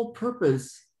your soul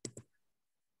purpose,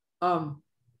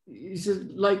 it's just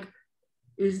like,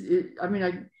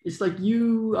 it's like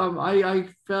you, I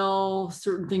felt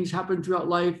certain things happen throughout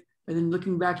life, and then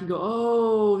looking back, you go,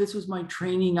 oh, this was my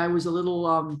training. I was a little,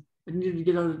 I needed to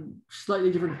get on a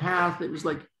slightly different path. It was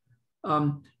like,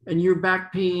 and your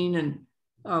back pain. And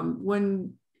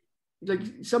when like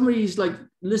somebody's like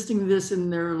listening to this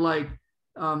and they're like,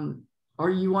 are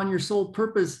you on your soul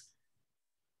purpose?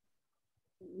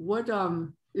 What,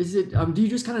 is it, do you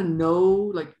just kind of know,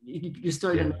 like you just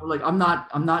start to know, like, I'm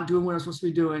not doing what I'm supposed to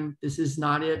be doing. This is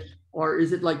not it. Or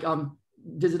is it like,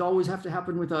 does it always have to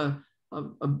happen with a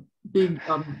big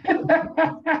trauma?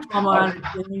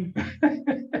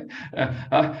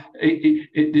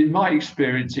 In my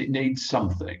experience, it needs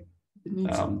something.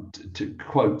 To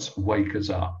quote, wake us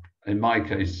up. In my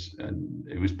case, and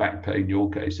it was back pain. In your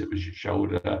case, it was your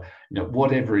shoulder.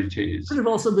 Whatever it is. Could have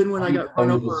also been when I got run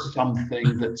over.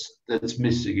 Something that's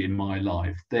missing in my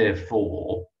life.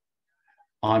 Therefore,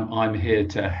 I'm here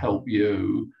to help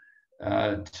you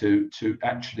to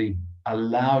actually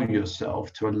allow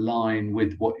yourself to align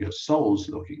with what your soul's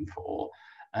looking for,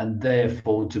 and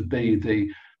therefore to be the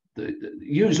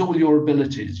use all your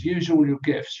abilities, use all your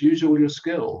gifts, use all your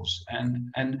skills,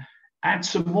 and add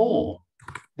some more.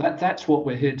 That's what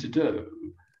we're here to do.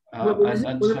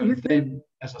 And so then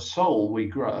as a soul we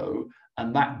grow,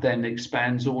 and that then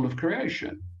expands all of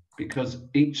creation, because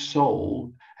each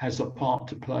soul has a part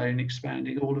to play in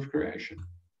expanding all of creation.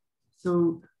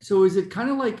 So is it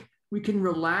kind of like we can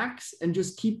relax and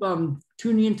just keep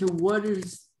tuning into what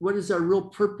is our real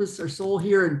purpose, our soul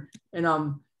here,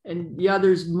 and yeah,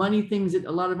 there's money things that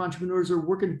a lot of entrepreneurs are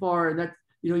working for, and that,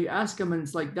 you ask them and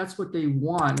it's like that's what they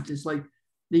want. It's like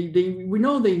we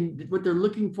know what they're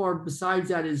looking for besides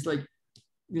that is like,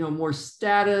 more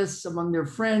status among their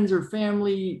friends or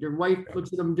family. Their wife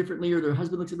looks at them differently, or their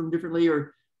husband looks at them differently,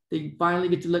 or they finally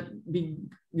get to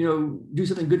do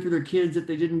something good for their kids that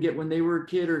they didn't get when they were a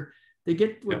kid, or they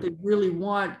get what they really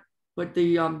want. But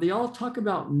they all talk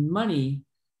about money,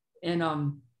 and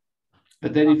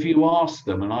but then if you ask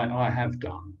them, and I have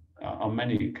done on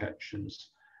many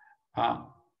occasions,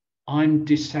 I'm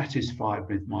dissatisfied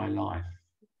with my life.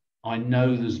 I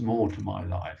know there's more to my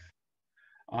life.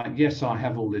 Yes, I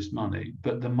have all this money,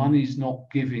 but the money's not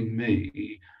giving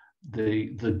me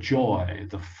the joy,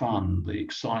 the fun, the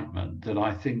excitement that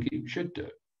I think it should do.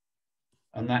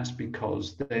 And that's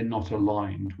because they're not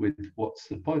aligned with what's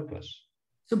the purpose.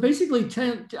 So basically,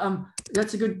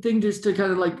 that's a good thing just to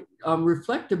kind of like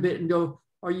reflect a bit and go,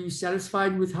 are you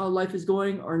satisfied with how life is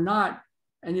going or not?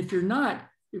 And if you're not,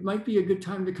 it might be a good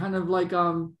time to kind of like,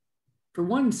 for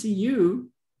one, see you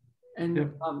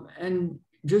and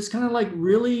just kind of like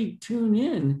really tune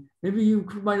in. Maybe you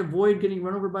might avoid getting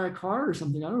run over by a car or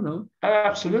something. I don't know.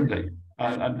 Absolutely.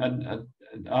 I've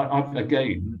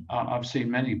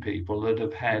seen many people that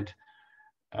have had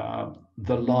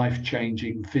the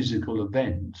life-changing physical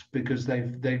event because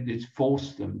it's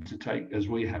forced them to take, as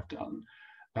we have done,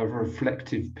 a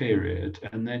reflective period,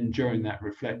 and then during that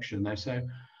reflection they say,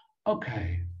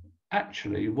 okay,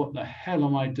 actually, what the hell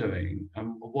am I doing,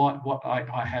 and what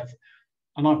I have,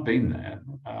 and I've been there.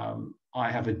 I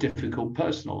have a difficult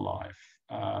personal life.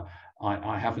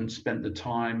 I haven't spent the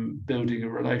time building a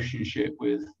relationship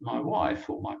with my wife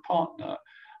or my partner.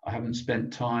 I haven't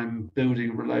spent time building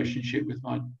a relationship with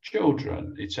my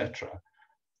children, etc.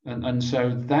 And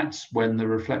so that's when the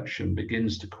reflection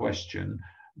begins to question,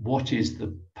 what is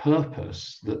the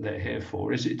purpose that they're here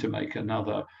for? Is it to make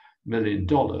another $1 million,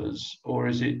 or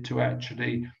is it to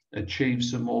actually achieve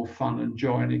some more fun and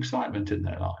joy and excitement in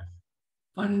their life?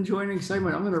 Fun, joy, and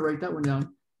excitement. I'm going to write that one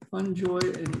down. Fun, joy,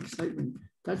 and excitement.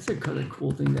 That's a kind of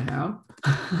cool thing to have.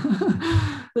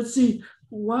 Let's see.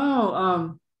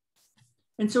 Wow.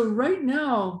 And so right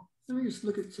now, let me just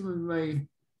look at some of my,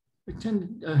 I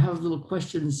tend to have little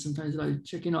questions sometimes that I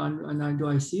check in on, and do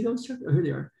I see those? Oh, here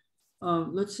they are.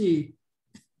 Let's see.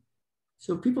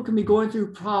 So people can be going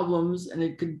through problems, and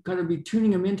it could kind of be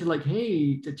tuning them into like,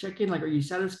 hey, to check in, like, are you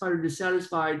satisfied or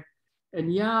dissatisfied?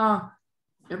 And yeah,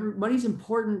 money's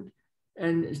important.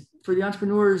 And for the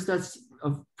entrepreneurs, that's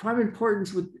of prime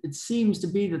importance. It seems to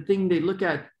be the thing they look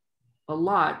at a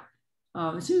lot.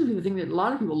 It seems to be the thing that a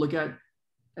lot of people look at.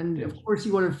 And yes. Of course,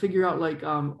 you want to figure out, like,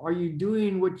 are you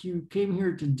doing what you came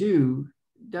here to do?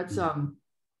 That's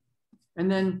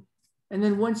and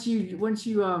then once you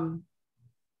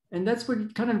and that's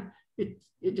what kind of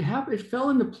it happened. It fell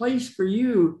into place for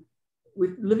you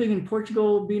with living in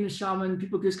Portugal, being a shaman.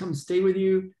 People just come stay with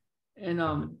you,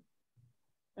 and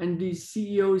these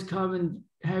CEOs come and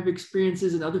have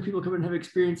experiences, and other people come and have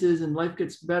experiences, and life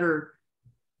gets better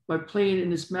by playing in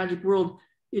this magic world.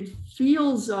 It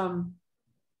feels.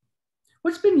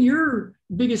 What's been your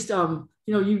biggest?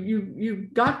 You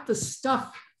got the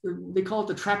stuff. They call it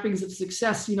the trappings of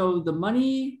success. The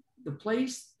money, the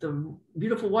place, the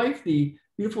beautiful wife, the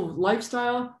beautiful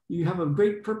lifestyle. You have a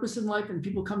great purpose in life, and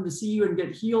people come to see you and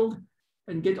get healed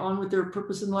and get on with their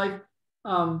purpose in life.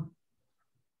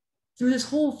 Through this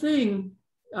whole thing,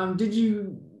 was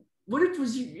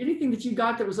anything that you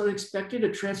got that was unexpected?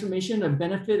 A transformation, a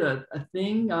benefit, a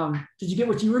thing? Did you get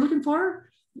what you were looking for?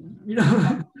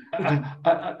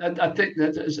 I think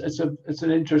that it's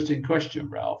an interesting question,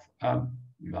 Ralph.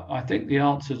 I think the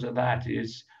answer to that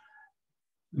is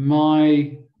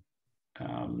my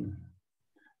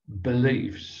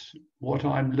beliefs, what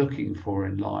I'm looking for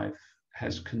in life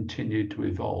has continued to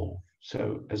evolve.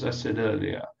 So as I said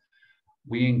earlier,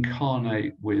 we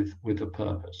incarnate with a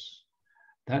purpose.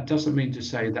 That doesn't mean to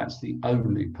say that's the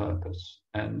only purpose.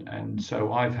 And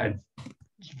so I've had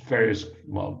various,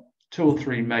 2 or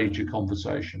 3 major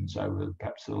conversations over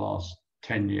perhaps the last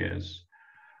 10 years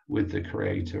with the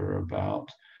creator about,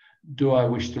 do I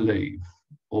wish to leave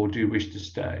or do you wish to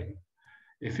stay?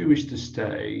 If you wish to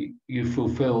stay, you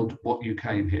fulfilled what you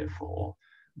came here for.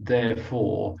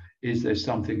 Therefore, is there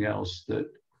something else that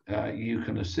you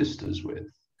can assist us with?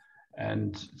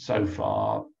 And so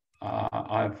far,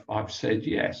 I've said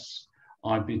yes.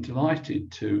 I'd be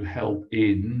delighted to help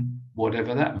in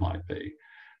whatever that might be.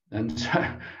 And so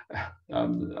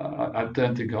I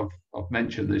don't think I've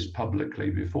mentioned this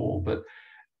publicly before, but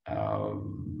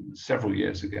several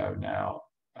years ago now,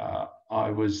 I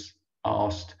was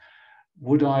asked,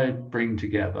 would I bring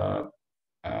together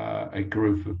a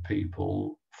group of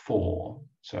people, 4,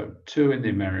 so 2 in the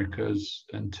Americas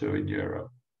and 2 in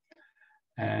Europe,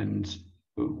 and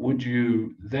would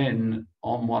you then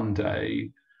on one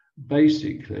day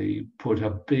basically put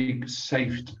a big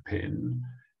safety pin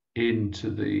into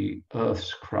the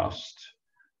Earth's crust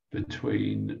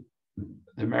between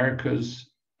the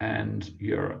Americas and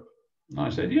Europe? And I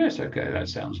said, yes, okay, that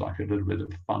sounds like a little bit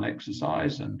of fun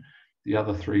exercise. And the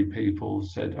other 3 people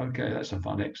said, okay, that's a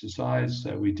fun exercise.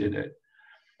 So we did it.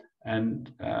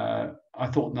 And I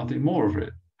thought nothing more of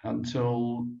it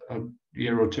until a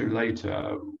year or 2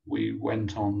 later, we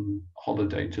went on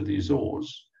holiday to the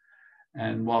Azores.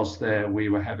 And whilst there, we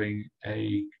were having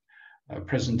a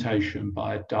presentation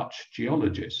by a Dutch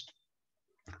geologist,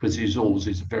 because the Azores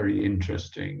is a very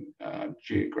interesting,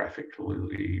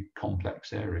 geographically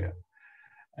complex area.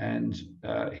 And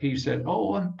he said,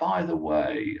 oh, and by the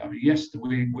way, I mean, yes, the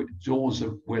Azores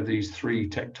are where these 3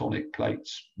 tectonic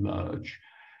plates merge.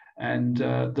 And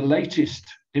the latest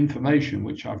information,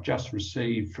 which I've just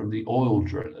received from the oil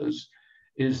drillers,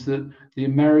 is that the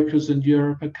Americas and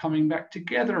Europe are coming back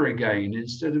together again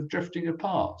instead of drifting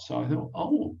apart. So I thought,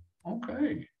 oh,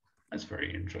 okay, that's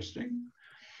very interesting.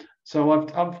 So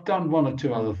I've done one or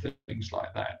two other things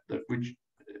like that, which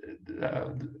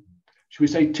should we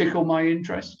say tickle my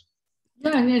interest?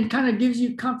 Yeah, and it kind of gives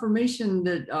you confirmation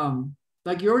that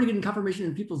like you're already getting confirmation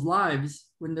in people's lives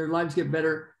when their lives get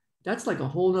better. That's like a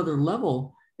whole nother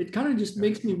level. It kind of just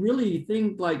makes me really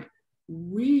think like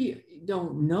we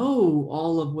don't know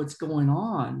all of what's going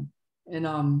on.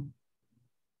 And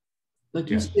like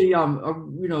you say,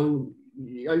 you know,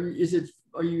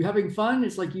 are you having fun?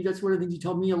 It's like that's one of the things you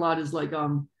tell me a lot is like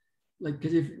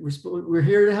because if we're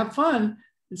here to have fun,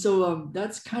 and so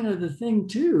that's kind of the thing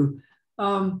too.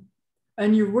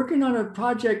 And you're working on a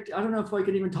project. I don't know if I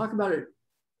could even talk about it.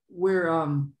 Where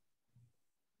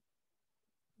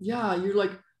yeah, you're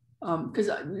like because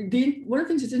one of the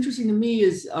things that's interesting to me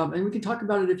is and we can talk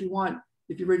about it if you want,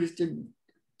 if you're ready to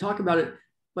talk about it.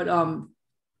 But I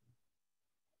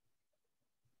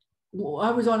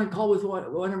was on a call with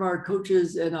one of our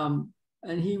coaches, and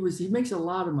he makes a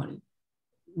lot of money,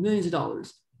 millions of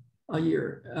dollars a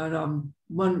year, and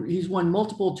he's won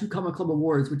multiple 2 Comma Club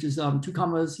awards, which is 2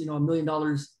 commas, you know, $1 million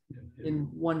in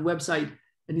one website,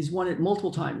 and he's won it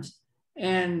multiple times.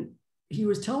 And he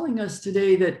was telling us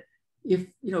today that if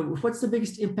you know what's the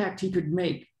biggest impact he could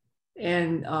make,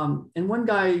 and one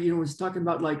guy, you know, was talking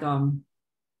about like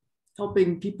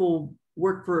helping people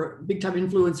work for big time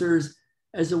influencers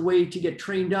as a way to get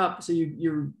trained up. So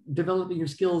you're developing your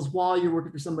skills while you're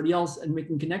working for somebody else and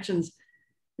making connections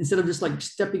instead of just like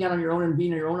stepping out on your own and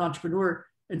being your own entrepreneur.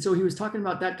 And so he was talking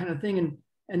about that kind of thing.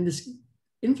 And this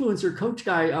influencer coach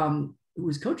guy who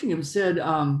was coaching him said,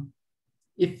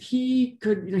 if he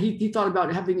could, you know, he thought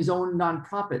about having his own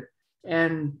nonprofit,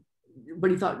 but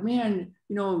he thought, man,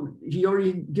 you know, he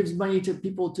already gives money to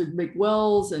people to make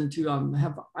wells and to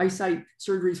have eyesight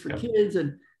surgeries for kids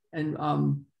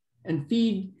and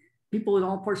feed people in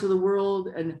all parts of the world.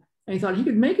 And he thought he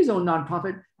could make his own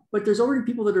nonprofit, but there's already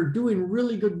people that are doing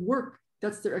really good work.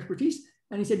 That's their expertise.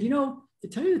 And he said, you know, to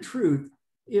tell you the truth,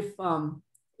 if I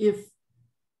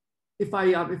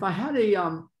had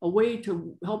a way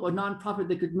to help a nonprofit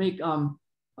that could make a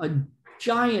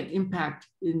giant impact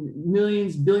in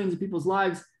millions, billions of people's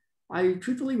lives, I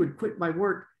truthfully would quit my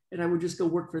work and I would just go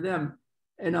work for them.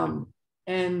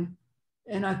 And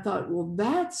I thought, well,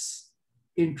 that's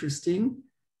interesting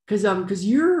because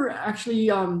you're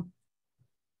actually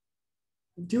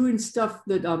doing stuff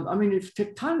that I mean, if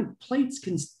tectonic plates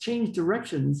can change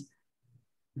directions,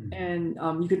 and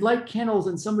you could light candles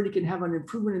and somebody can have an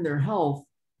improvement in their health.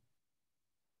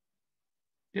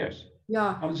 Yes.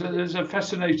 Yeah. There's a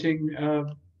fascinating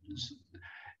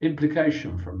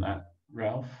implication from that,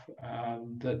 Ralph,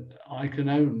 that I can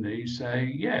only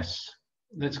say, yes,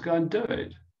 let's go and do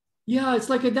it. Yeah, it's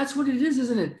like that's what it is,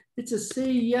 isn't it? It's a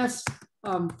say yes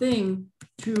thing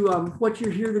to what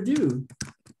you're here to do.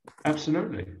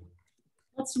 Absolutely.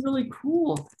 That's really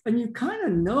cool. And you kind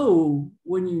of know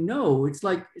when you know. It's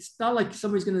like, it's not like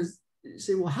somebody's going to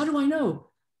say, well, how do I know?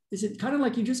 Is it kind of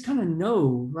like you just kind of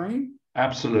know, right?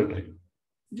 Absolutely.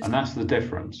 And that's the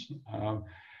difference.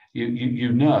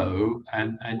 You know,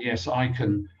 and yes, I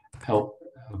can help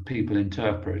people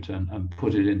interpret and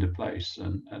put it into place,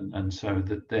 and so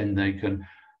that then they can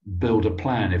build a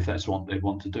plan if that's what they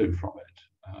want to do from it.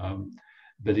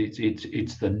 But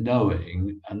it's the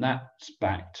knowing, and that's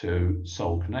back to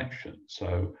soul connection.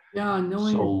 So yeah,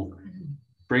 knowing soul,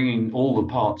 bringing all the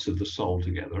parts of the soul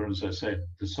together. As I said,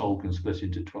 the soul can split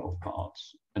into 12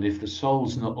 parts, and if the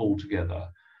soul's not all together,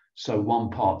 so one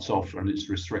part's off and it's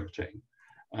restricting,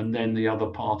 and then the other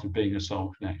part of being a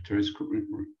soul connector is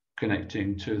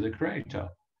connecting to the creator,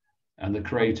 and the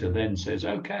creator then says,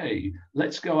 okay,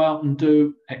 let's go out and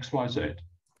do X, Y, Z.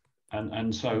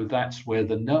 And so that's where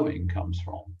the knowing comes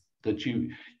from, that you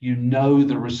know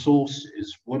the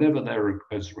resources, whatever there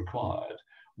is required,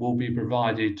 will be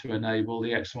provided to enable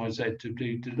the X, Y, Z to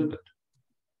be delivered.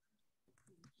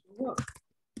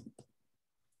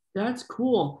 That's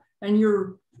cool. And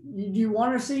do you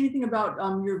want to say anything about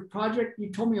your project? You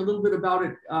told me a little bit about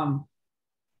it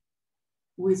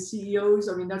with CEOs.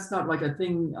 I mean, that's not like a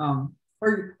thing,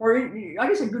 or I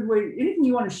guess a good way, anything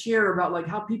you want to share about like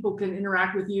how people can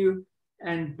interact with you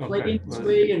and play in this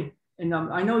way. And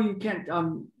I know you can't,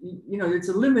 you know, it's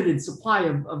a limited supply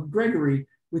of Gregory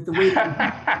with the way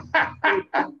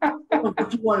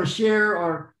what you want to share,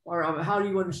 or how do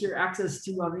you want to share access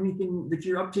to anything that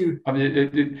you're up to? I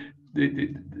mean,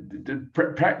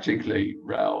 practically,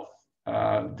 Ralph,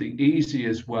 the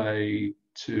easiest way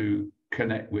to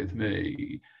connect with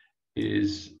me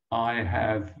is I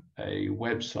have a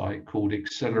website called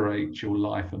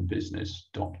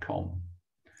accelerateyourlifeandbusiness.com.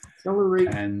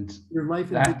 Accelerate and your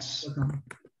life and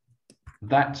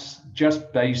that's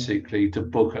just basically to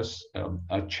book us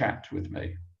a chat with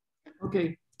me.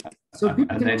 Okay, so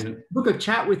people can then book a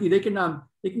chat with you. They can go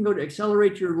to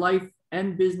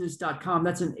accelerateyourlifeandbusiness.com.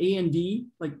 That's an A&D,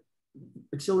 like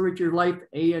accelerate your life,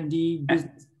 A&D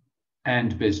business.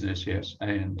 And business, yes,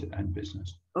 and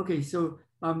business. Okay, so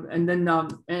and then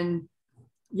and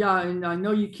yeah, and I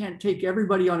know you can't take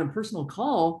everybody on a personal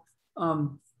call,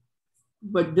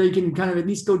 but they can kind of at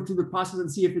least go through the process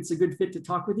and see if it's a good fit to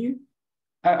talk with you.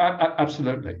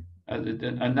 Absolutely,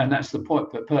 and that's the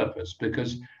point, the purpose,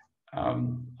 because I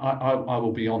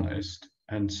will be honest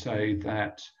and say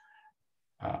that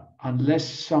unless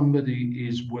somebody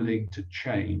is willing to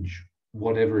change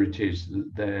whatever it is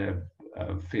that they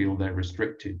feel they're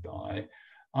restricted by,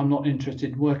 I'm not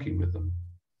interested in working with them.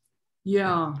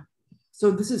 Yeah. So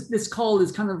this call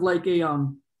is kind of like a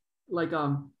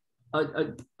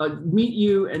meet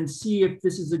you and see if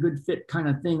this is a good fit kind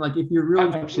of thing. Like if you're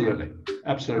really absolutely.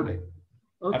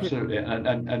 Okay. Absolutely,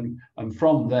 and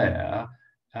from there,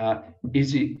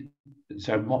 is it?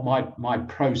 So my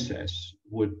process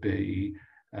would be,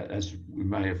 as we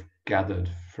may have gathered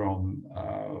from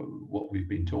what we've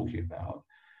been talking about,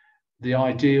 the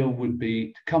ideal would be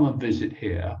to come and visit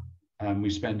here, and we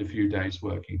spend a few days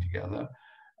working together,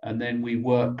 and then we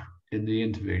work in the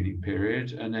intervening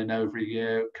period, and then over a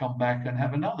year come back and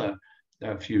have another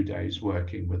few days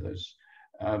working with us,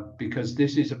 because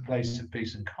this is a place of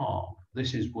peace and calm.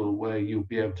 This is where you'll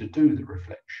be able to do the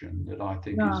reflection that I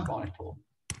think is vital.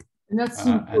 And that's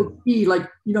so key. Like,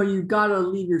 you know, you've got to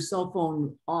leave your cell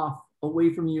phone off,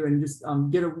 away from you, and just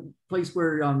get a place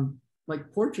where like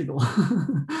Portugal.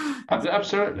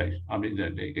 Absolutely. I mean,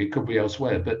 it could be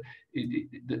elsewhere, but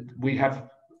we have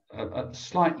a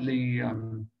slightly,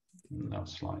 not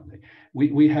slightly,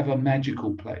 we have a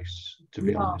magical place, to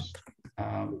be honest,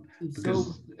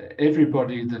 because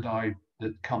everybody that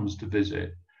comes to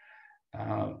visit,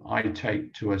 I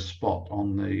take to a spot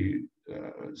on the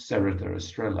Serra da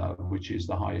Estrela, which is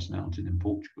the highest mountain in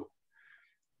Portugal,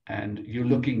 and you're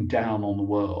looking down on the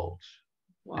world.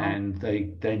 Wow. And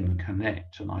they then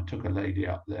connect. And I took a lady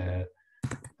up there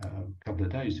a couple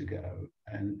of days ago,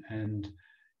 and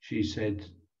she said,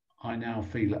 I now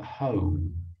feel at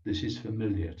home. This is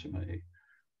familiar to me,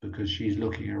 because she's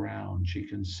looking around, she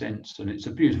can sense, and it's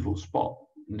a beautiful spot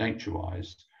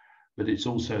nature-wise, but it's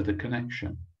also the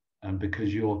connection. And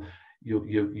because you've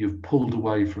pulled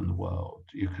away from the world,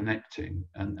 you're connecting,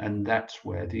 and that's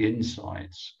where the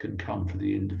insights can come for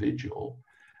the individual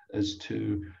as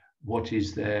to what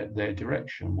is their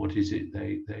direction, what is it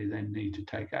they then need to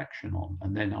take action on,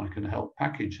 and then I can help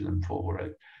package them for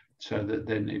it, so that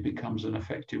then it becomes an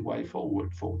effective way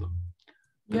forward for them.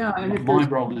 Yeah, and my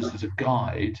role is as a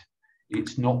guide.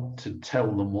 It's not to tell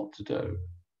them what to do.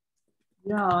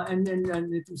 Yeah, and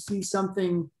if you see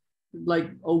something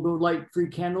like, oh, go light 3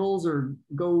 candles or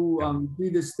go do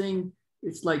this thing,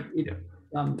 it's like it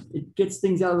gets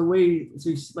things out of the way.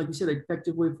 So like you said,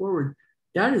 effective way forward.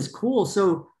 That is cool.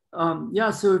 So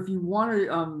yeah, so if you want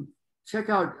to check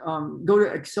out, go to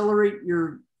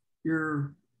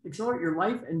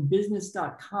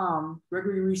accelerateyourlifeandbusiness.com,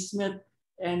 Gregory Reese-Smith,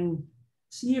 and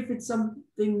see if it's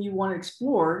something you want to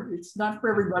explore. It's not for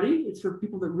everybody. It's for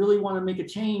people that really want to make a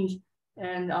change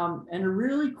and are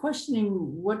really questioning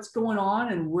what's going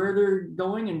on and where they're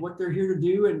going and what they're here to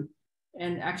do,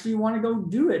 and actually want to go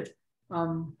do it.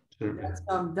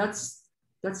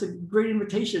 That's a great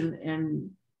invitation. And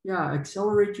yeah,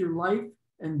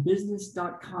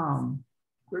 accelerateyourlifeandbusiness.com.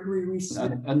 Gregory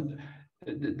Reese-Smith. And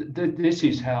this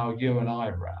is how you and I,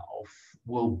 Ralph,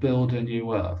 will build a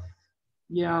new earth.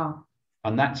 Yeah.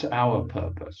 And that's our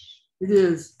purpose. It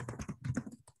is.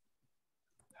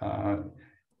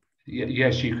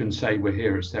 Yes, you can say we're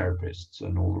here as therapists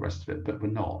and all the rest of it, but we're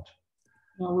not.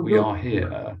 No, we are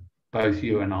here, both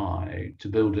you and I, to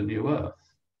build a new earth.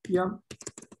 Yeah,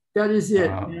 that is it.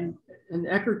 And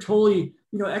Eckhart Tolle,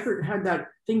 Eckhart had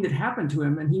that thing that happened to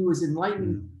him, and he was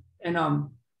enlightened, and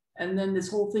then this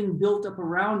whole thing built up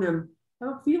around him. I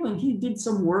have a feeling he did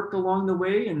some work along the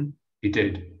way, and he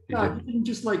did. He didn't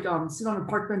just like sit on a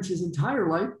park bench his entire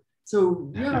life.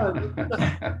 So yeah,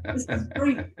 this is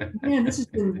great, man. This has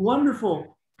been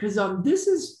wonderful, because this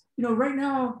is, right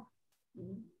now,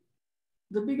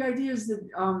 the big idea is that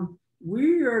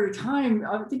we are at a time.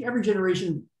 I think every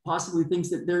generation possibly thinks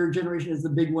that their generation is the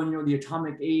big one, the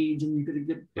atomic age, and you could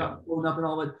get blown up and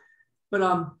all that. But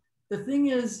the thing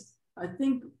is, I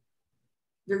think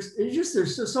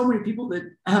there's so many people that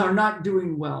are not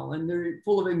doing well, and they're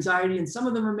full of anxiety, and some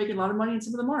of them are making a lot of money and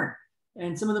some of them aren't,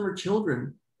 and some of them are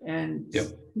children, and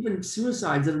even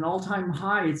suicides at an all-time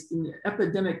high. It's an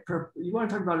epidemic. You want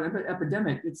to talk about an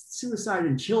epidemic? It's suicide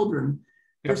in children.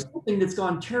 There's something that's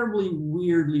gone terribly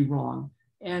weirdly wrong,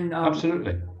 and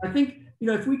absolutely, I think, you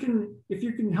know, if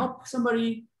you can help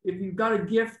somebody, if you've got a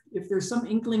gift, if there's some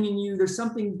inkling in you, there's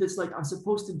something that's like, I'm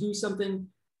supposed to do something,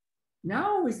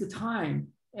 now is the time.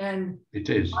 And it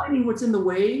is finding what's in the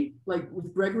way, like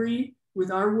with Gregory,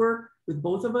 with our work, with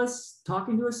both of us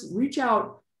talking to us, reach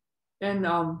out. And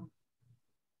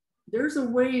there's a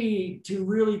way to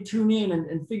really tune in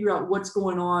and figure out what's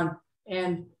going on.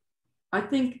 And I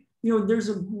think, you know, there's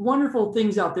wonderful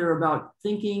things out there about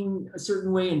thinking a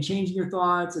certain way and changing your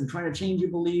thoughts and trying to change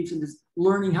your beliefs and just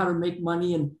learning how to make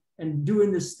money and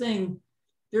doing this thing.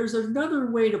 There's another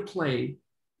way to play,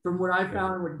 from what I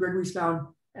found and what Gregory's found,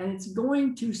 and it's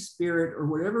going to spirit or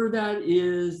whatever that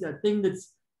is, that thing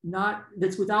that's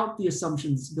without the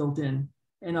assumptions built in,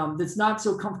 and that's not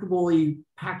so comfortably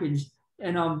packaged.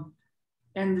 And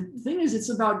the thing is, it's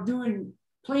about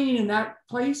playing in that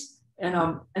place,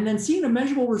 and then seeing a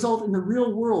measurable result in the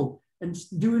real world and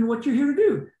doing what you're here to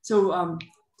do. So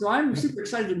I'm super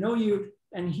excited to know you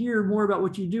and hear more about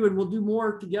what you do, and we'll do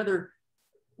more together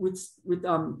with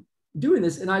doing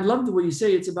this. And I love the way you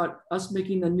say it's about us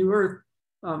making a new earth.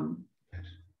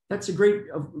 That's a great,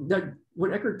 that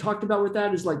what Eckhart talked about with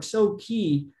that is like so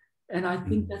key. And I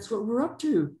think that's what we're up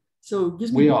to. So it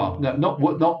gives me— We are. No, not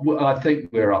what I think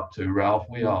we're up to, Ralph.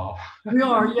 We are. We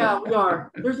are, yeah, we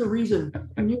are. There's a reason.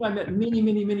 You I met many,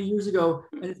 many, many years ago,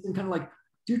 and it's been kind of like,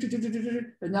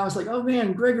 and now it's like, oh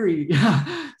man, Gregory,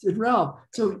 and Ralph.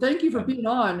 So thank you for being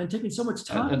on and taking so much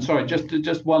time. And sorry,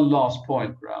 just one last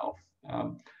point, Ralph.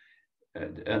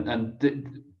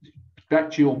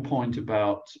 Back to your point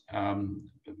about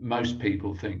most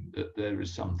people think that there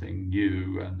is something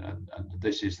new and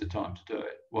this is the time to do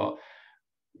it. Well,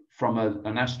 from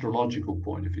an astrological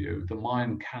point of view, the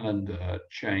Mayan calendar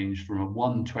changed from a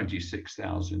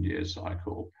 126,000 year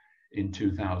cycle in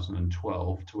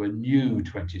 2012 to a new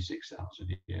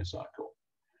 26,000 year cycle.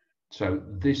 So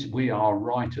we are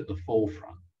right at the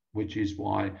forefront, which is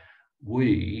why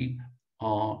we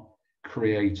are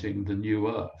creating the new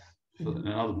earth. In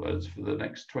other words, for the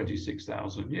next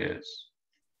 26,000 years.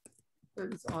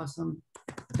 That's awesome.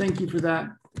 Thank you for that.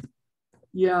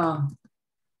 Yeah,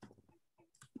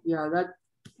 that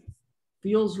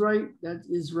feels right. That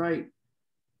is right.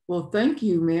 Well, thank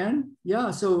you, man.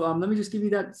 Yeah, so let me just give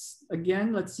you that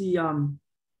again. Let's see. Where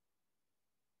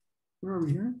are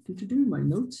we here? My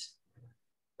notes.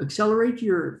 Accelerate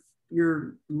your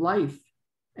life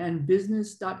and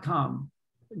business.com.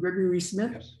 Gregory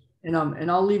Reese-Smith. Yes.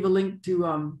 And I'll leave a link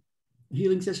to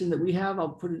healing session that we have. I'll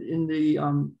put it in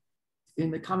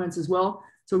the comments as well.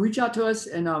 So reach out to us,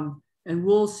 and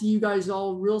we'll see you guys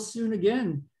all real soon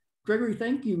again. Gregory,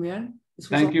 thank you, man.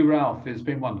 Thank you, Ralph. It's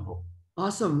been wonderful.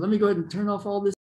 Awesome. Let me go ahead and turn off all this.